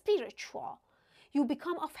become a spiritual. You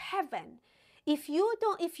become of heaven. If you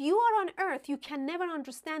are on earth, you can never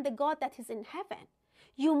understand the God that is in heaven.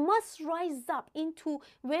 You must rise up into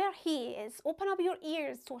where he is. Open up your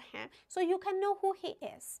ears to him so you can know who he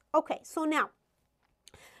is. Okay, so now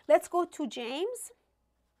let's go to James.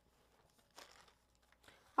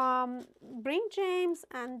 Bring James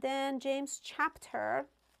and then James chapter.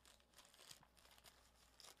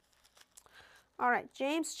 All right,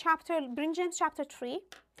 bring James chapter 3.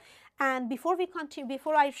 And before we continue,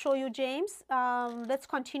 before I show you James, let's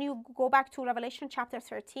continue, go back to Revelation chapter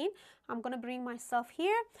 13. I'm going to bring myself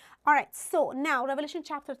here. All right, so now Revelation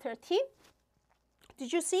chapter 13.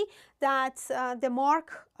 Did you see that the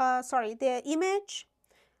image,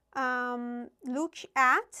 look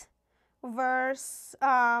at verse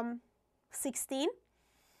 16.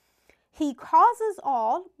 He causes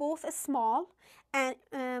all, both small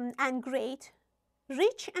and great,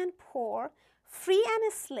 rich and poor, free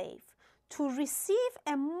and slave, to receive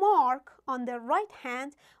a mark on their right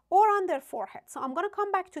hand or on their forehead. So I'm going to come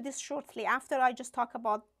back to this shortly after I just talk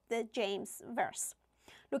about the James verse.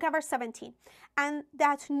 Look at verse 17. And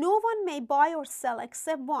that no one may buy or sell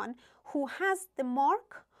except one who has the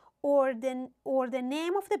mark or the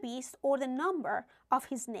name of the beast or the number of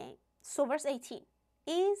his name. So verse 18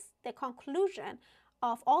 is the conclusion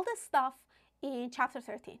of all the stuff in chapter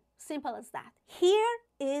 13. Simple as that. Here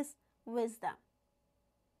is wisdom.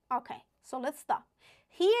 Okay, so let's stop.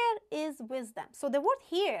 Here is wisdom. So the word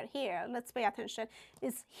here, let's pay attention,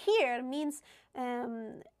 is here means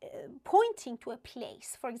pointing to a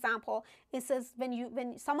place. For example, it says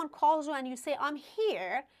when someone calls you and you say, I'm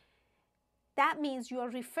here, that means you are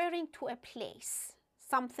referring to a place,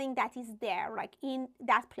 something that is there, like in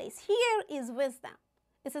that place. Here is wisdom.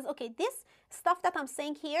 It says, okay, this stuff that I'm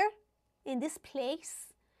saying here, in this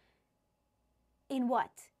place, in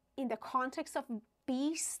what? In the context of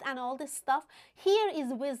beast and all this stuff, here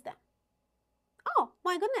is wisdom. Oh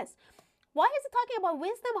my goodness, Why is it talking about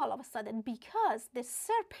wisdom all of a sudden? Because the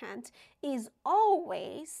serpent is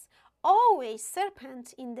always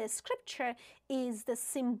serpent in the scripture is the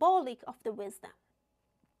symbolic of the wisdom.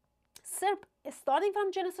 Starting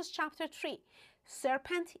from Genesis chapter 3,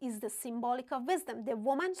 serpent is the symbolic of wisdom. The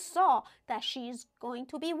woman saw that she is going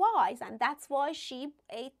to be wise, and that's why she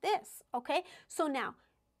ate this. Okay, so now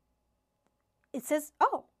it says,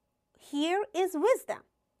 oh, here is wisdom,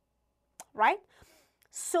 right?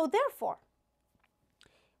 So therefore,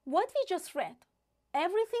 what we just read,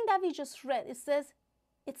 everything that we just read, it says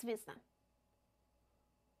it's wisdom.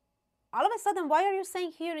 All of a sudden, why are you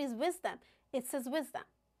saying here is wisdom? It says wisdom.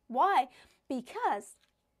 Why? Because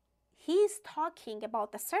he's talking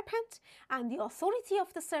about the serpent and the authority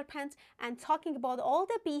of the serpent, and talking about all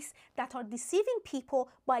the beasts that are deceiving people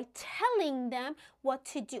by telling them what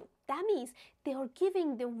to do. That means they are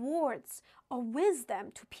giving the words of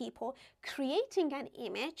wisdom to people, creating an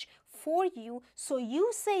image for you, so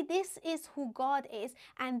you say this is who God is,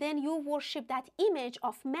 and then you worship that image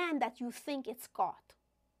of man that you think it's God.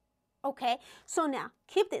 Okay, so now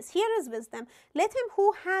keep this. Here is wisdom. Let him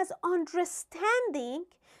who has understanding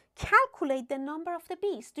calculate the number of the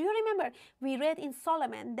beast. Do you remember we read in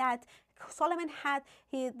Solomon that Solomon had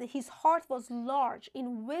his heart was large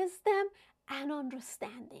in wisdom and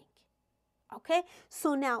understanding. Okay,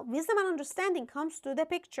 so now wisdom and understanding comes to the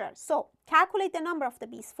picture. So calculate the number of the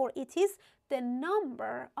beast, for it is the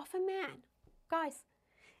number of a man. Guys,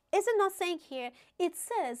 is it not saying here, it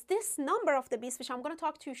says this number of the beast, which I'm going to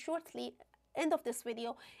talk to you shortly, end of this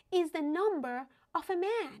video, is the number of a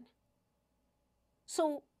man.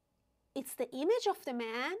 So it's the image of the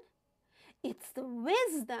man, it's the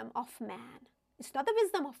wisdom of man. It's not the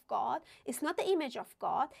wisdom of God, it's not the image of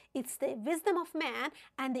God, it's the wisdom of man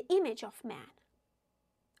and the image of man,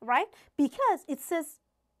 right? Because it says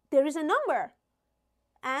there is a number,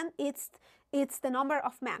 and it's the number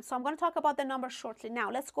of man. So I'm going to talk about the number shortly. Now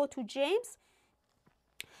let's go to James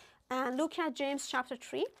and look at James chapter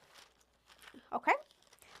 3. Okay,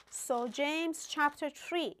 so James chapter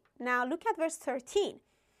 3. Now look at verse 13.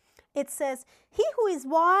 It says, he who is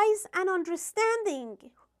wise and understanding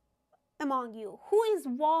among you. Who is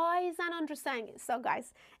wise and understanding? So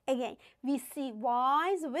guys, again, we see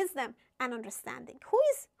wise, wisdom, and understanding.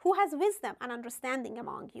 Who has wisdom and understanding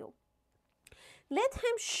among you? Let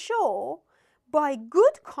him show by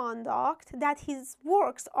good conduct that his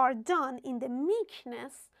works are done in the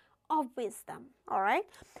meekness of wisdom. All right.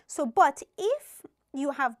 So, but if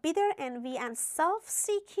you have bitter envy and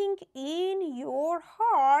self-seeking in your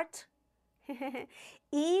heart,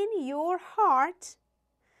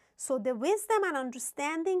 so the wisdom and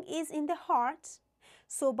understanding is in the heart.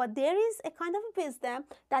 So, but there is a kind of wisdom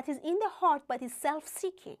that is in the heart but is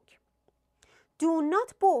self-seeking. Do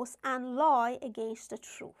not boast and lie against the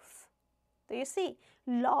truth. Do you see?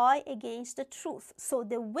 Lie against the truth. So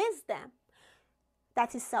the wisdom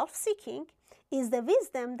that is self-seeking is the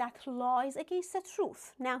wisdom that lies against the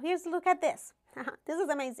truth. Now look at this. This is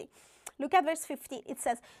amazing. Look at verse 15. It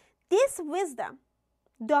says, this wisdom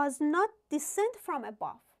does not descend from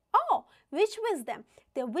above. Oh, which wisdom?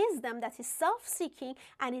 The wisdom that is self-seeking,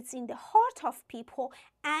 and it's in the heart of people,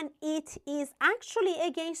 and it is actually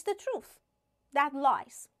against the truth. That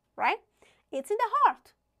lies, right? It's in the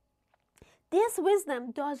heart. This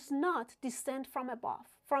wisdom does not descend from above.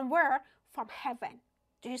 From where? From heaven.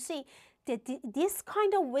 Do you see? This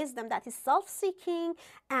kind of wisdom that is self-seeking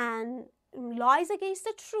and lies against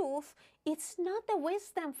the truth, it's not the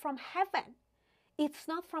wisdom from heaven. It's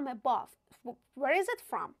not from above. Where is it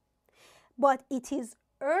from? But it is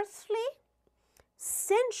earthly,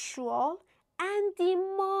 sensual, and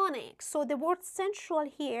demonic. So the word sensual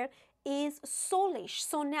here is soulish.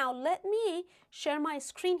 So now let me share my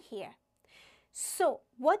screen here. So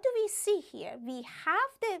what do we see here? We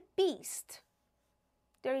have the beast.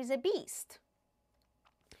 There is a beast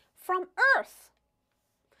from earth.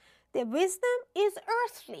 The wisdom is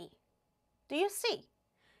earthly. Do you see?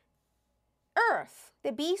 Earth,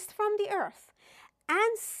 the beast from the earth,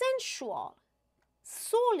 and sensual,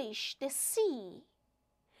 soulish, the sea,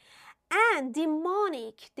 and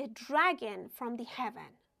demonic, the dragon from the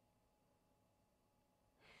heaven.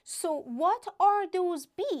 So what are those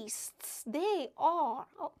beasts? They are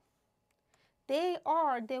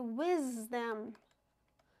the wisdom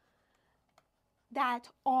that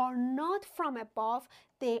are not from above.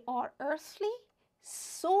 They are earthly,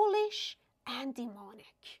 soulish, and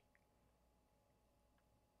demonic.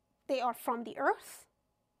 They are from the earth,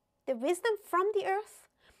 the wisdom from the earth,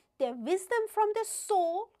 the wisdom from the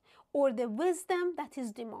soul, or the wisdom that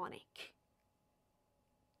is demonic.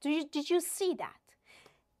 Did you see that?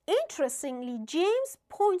 interestingly, James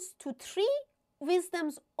points to 3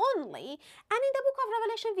 wisdoms only, and in the book of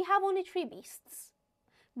Revelation we have only 3 beasts.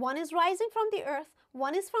 One is rising from the earth,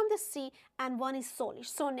 one is from the sea, and one is soulish.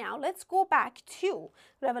 So now let's go back to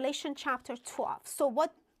Revelation chapter 12. So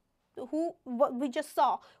what we just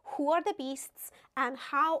saw, who are the beasts and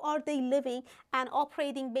how are they living and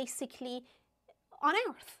operating basically on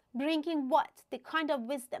earth, bringing what? The kind of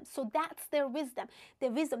wisdom. So that's their wisdom. The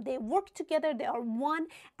wisdom, they work together, they are one,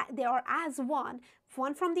 they are as one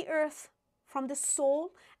from the earth, from the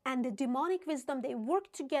soul, and the demonic wisdom. They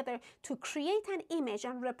work together to create an image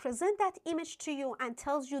and represent that image to you and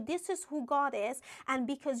tells you this is who God is. And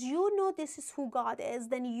because you know this is who God is,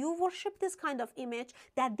 then you worship this kind of image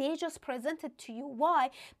that they just presented to you. Why?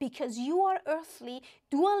 Because you are earthly,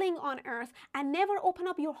 dwelling on earth, and never open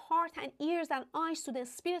up your heart and ears and eyes to the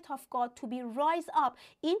Spirit of God to be rise up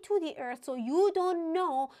into the earth. So you don't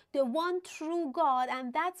know the one true God,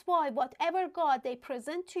 and that's why whatever God they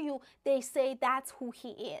present to you, they say that's who He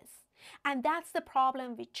is. And that's the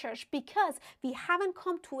problem with church, because we haven't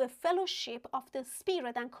come to a fellowship of the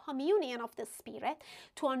Spirit and communion of the Spirit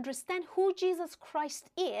to understand who Jesus Christ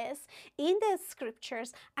is in the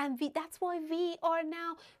scriptures. And that's why we are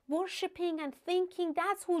now worshiping and thinking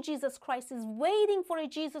that's who Jesus Christ is, waiting for a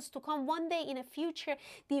Jesus to come one day in the future,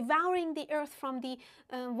 devouring the earth from the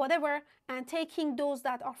whatever, and taking those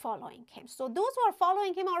that are following Him. So those who are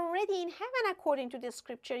following Him are already in heaven according to the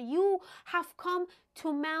scripture. You have come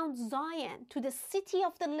to Mount Zion, to the city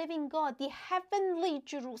of the living God, the heavenly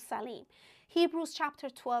Jerusalem. Hebrews chapter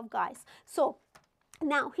 12, guys. So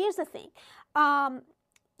now here's the thing.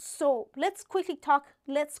 So let's quickly talk.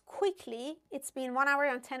 It's been 1 hour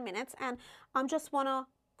and 10 minutes, and I'm just want to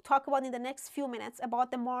talk about in the next few minutes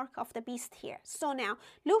about the mark of the beast here. So now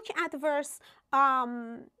look at verse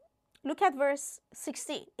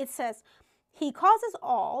 16. It says, He causes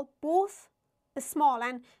all, both the small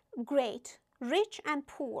and great, rich and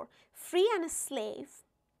poor, free and slave,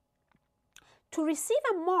 to receive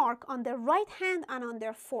a mark on their right hand and on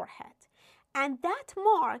their forehead. And that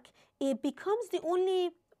mark, it becomes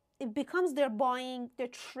their buying, their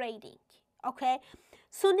trading. Okay?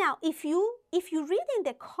 So now if you read in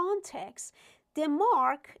the context, the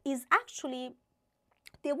mark is actually,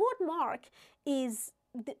 the word mark is,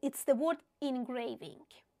 it's the word engraving.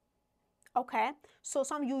 Okay, so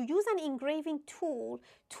you use an engraving tool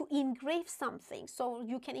to engrave something. So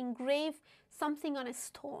you can engrave something on a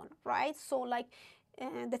stone, right? So like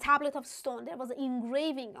the tablet of stone, there was an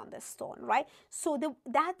engraving on the stone, right? So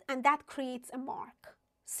that creates a mark,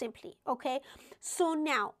 simply. Okay, so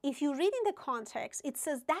now if you read in the context, it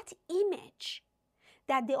says that image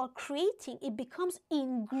that they are creating, it becomes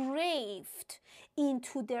engraved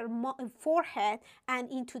into their forehead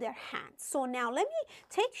and into their hands. So now let me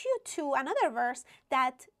take you to another verse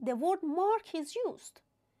that the word mark is used.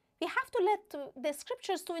 We have to let the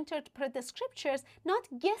scriptures to interpret the scriptures, not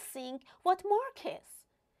guessing what mark is.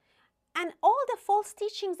 And all the false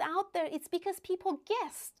teachings out there, it's because people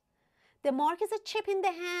guessed. The mark is a chip in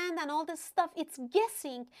the hand and all this stuff. It's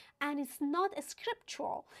guessing, and it's not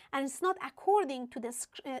scriptural, and it's not according to the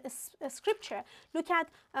scripture. Look at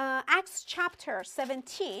Acts chapter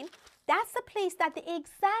 17. That's the place that the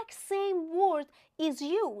exact same word is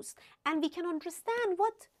used, and we can understand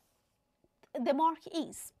what the mark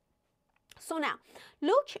is. So now,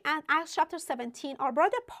 look at Acts chapter 17. Our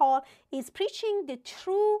brother Paul is preaching the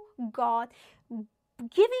true God,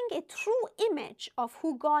 giving a true image of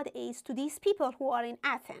who God is to these people who are in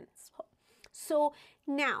Athens. So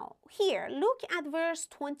now here, look at verse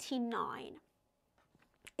 29.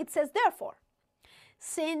 It says, Therefore,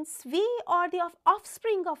 since we are the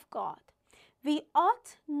offspring of God, we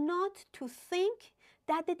ought not to think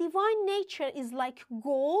that the divine nature is like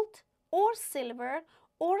gold or silver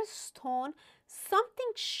or stone,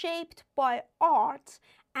 something shaped by art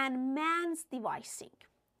and man's devising.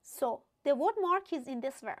 So the word mark is in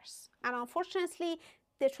this verse, and unfortunately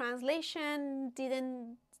the translation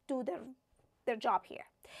didn't do their job here.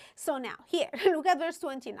 So now here, look at verse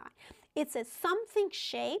 29. It says something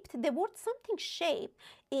shaped. The word something shaped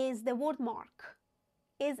is the word mark.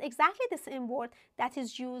 Is exactly the same word that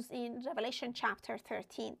is used in Revelation chapter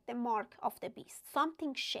 13, the mark of the beast,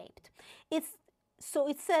 something shaped. So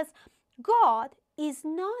it says God is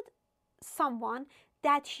not someone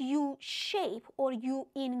that you shape or you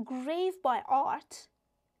engrave by art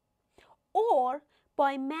or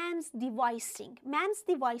by man's devising. Man's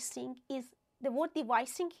devising is, the word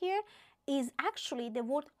devising here is actually the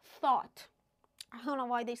word thought. I don't know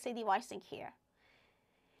why they say devising here.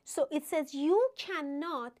 So it says you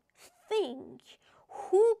cannot think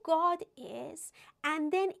who God is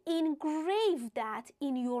and then engrave that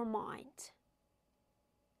in your mind.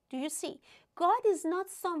 Do you see? God is not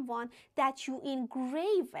someone that you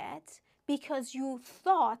engrave it because you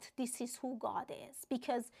thought this is who God is,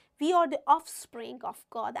 because we are the offspring of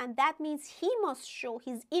God, and that means He must show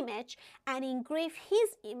His image and engrave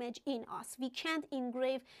His image in us. We can't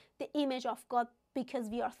engrave the image of God because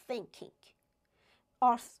we are thinking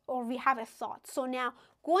or we have a thought. So now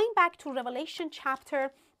going back to Revelation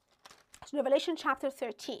chapter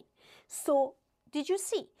 13. So did you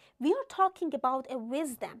see? We are talking about a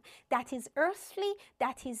wisdom that is earthly,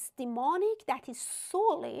 that is demonic, that is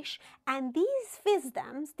soulish, and these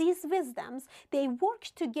wisdoms, they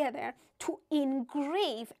work together to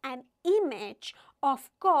engrave an image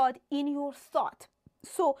of God in your thought.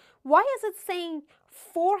 So why is it saying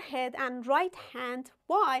forehead and right hand?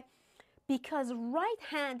 Why? Because right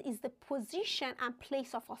hand is the position and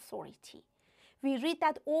place of authority. We read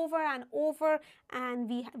that over and over, and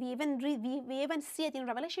we even see it in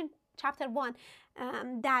Revelation chapter 1,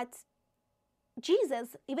 that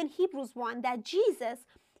Jesus, even Hebrews 1, that Jesus,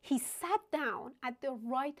 He sat down at the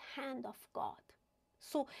right hand of God.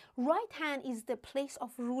 So right hand is the place of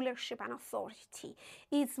rulership and authority.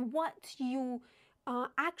 It's what you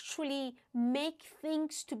actually make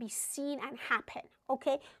things to be seen and happen.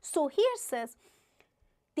 Okay, so here it says,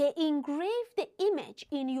 they engrave the image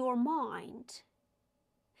in your mind,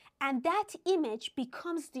 and that image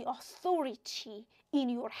becomes the authority in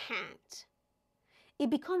your hand.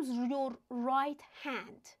 It becomes your right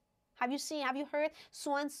hand. Have you heard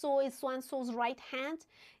so-and-so is so-and-so's right hand?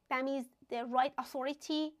 That means the right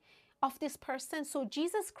authority of this person. So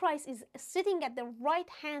Jesus Christ is sitting at the right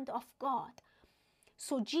hand of God.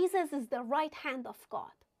 So Jesus is the right hand of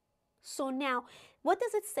God. So now, what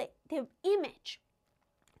does it say? The image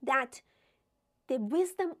that the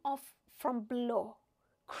wisdom of from below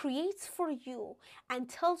creates for you and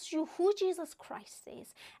tells you who Jesus Christ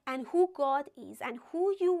is and who God is and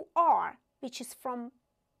who you are, which is from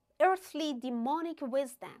earthly demonic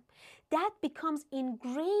wisdom, that becomes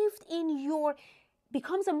engraved in your,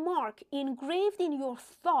 becomes a mark engraved in your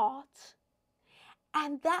thought,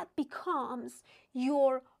 and that becomes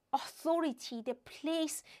your authority, the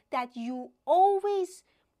place that you always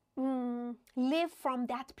live from.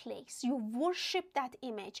 That place you worship that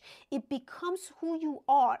image. It becomes who you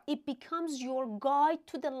are. It becomes your guide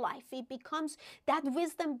to the life. It becomes, that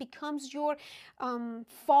wisdom becomes your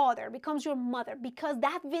father, becomes your mother, because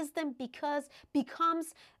that wisdom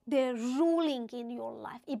becomes the ruling in your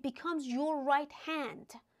life. It becomes your right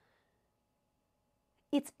hand.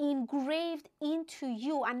 It's engraved into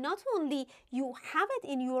you, and not only you have it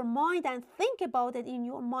in your mind and think about it in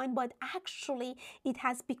your mind, but actually it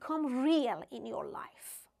has become real in your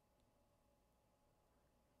life.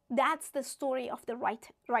 That's the story of the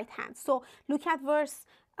right hand. So look at verse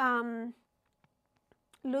a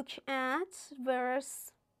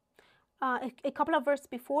couple of verses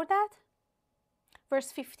before that,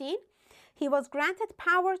 verse 15. He was granted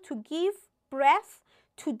power to give breath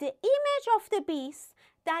to the image of the beast,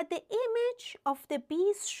 that the image of the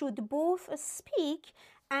beast should both speak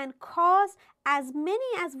and cause as many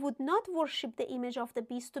as would not worship the image of the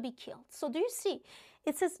beast to be killed. So do you see?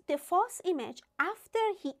 It says the false image, after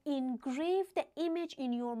he engraved the image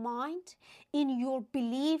in your mind, in your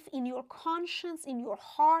belief, in your conscience, in your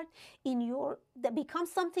heart, that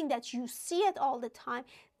becomes something that you see it all the time,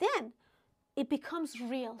 then it becomes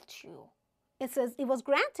real to you. It says it was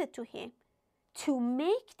granted to him to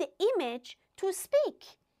make the image to speak.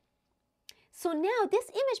 So now this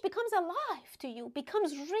image becomes alive to you,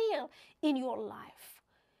 becomes real in your life.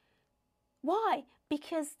 Why?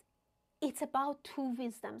 Because it's about two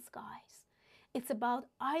wisdoms, guys. It's about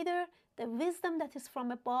either the wisdom that is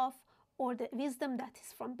from above or the wisdom that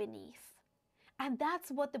is from beneath. And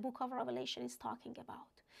that's what the book of Revelation is talking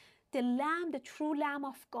about. The Lamb, the true Lamb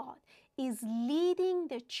of God, is leading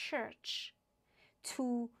the church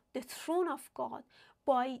to the throne of God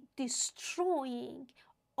by destroying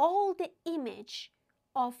all the image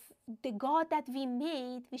of the God that we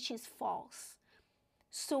made, which is false.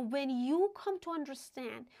 So when you come to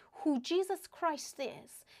understand who Jesus Christ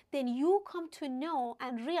is, then you come to know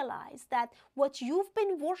and realize that what you've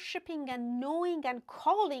been worshiping and knowing and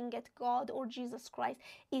calling it God or Jesus Christ,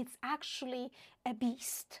 it's actually a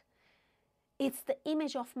beast. It's the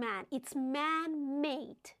image of man. It's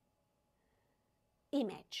man-made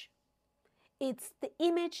image. It's the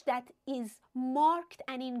image that is marked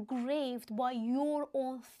and engraved by your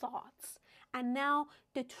own thoughts And now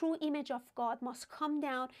the true image of God must come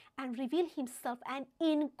down and reveal himself and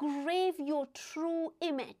engrave your true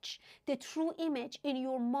image, the true image in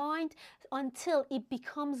your mind, until it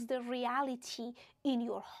becomes the reality in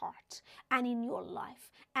your heart and in your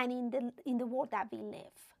life and in the world that we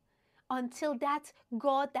live. Until that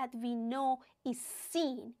God that we know is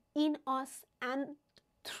seen in us and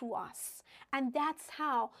through us. And that's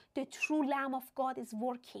how the true Lamb of God is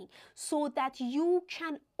working, so that you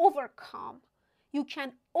can overcome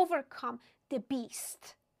the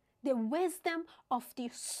beast, the wisdom of the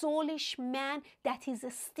soulish man that is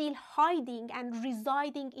still hiding and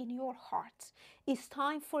residing in your heart. It's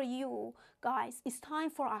time for you, guys, it's time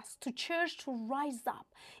for us, to church, to rise up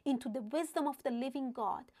into the wisdom of the living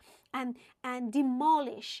God and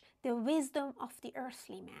demolish the wisdom of the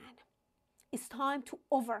earthly man. It's time to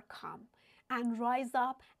overcome and rise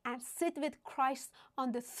up and sit with Christ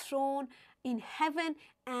on the throne in heaven,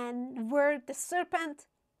 and where the serpent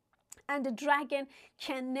and the dragon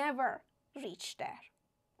can never reach there.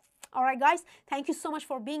 All right, guys, thank you so much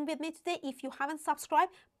for being with me today. If you haven't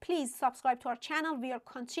subscribed, please subscribe to our channel. We are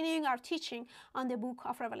continuing our teaching on the book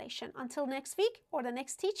of Revelation. Until next week or the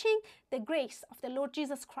next teaching, the grace of the Lord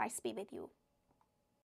Jesus Christ be with you.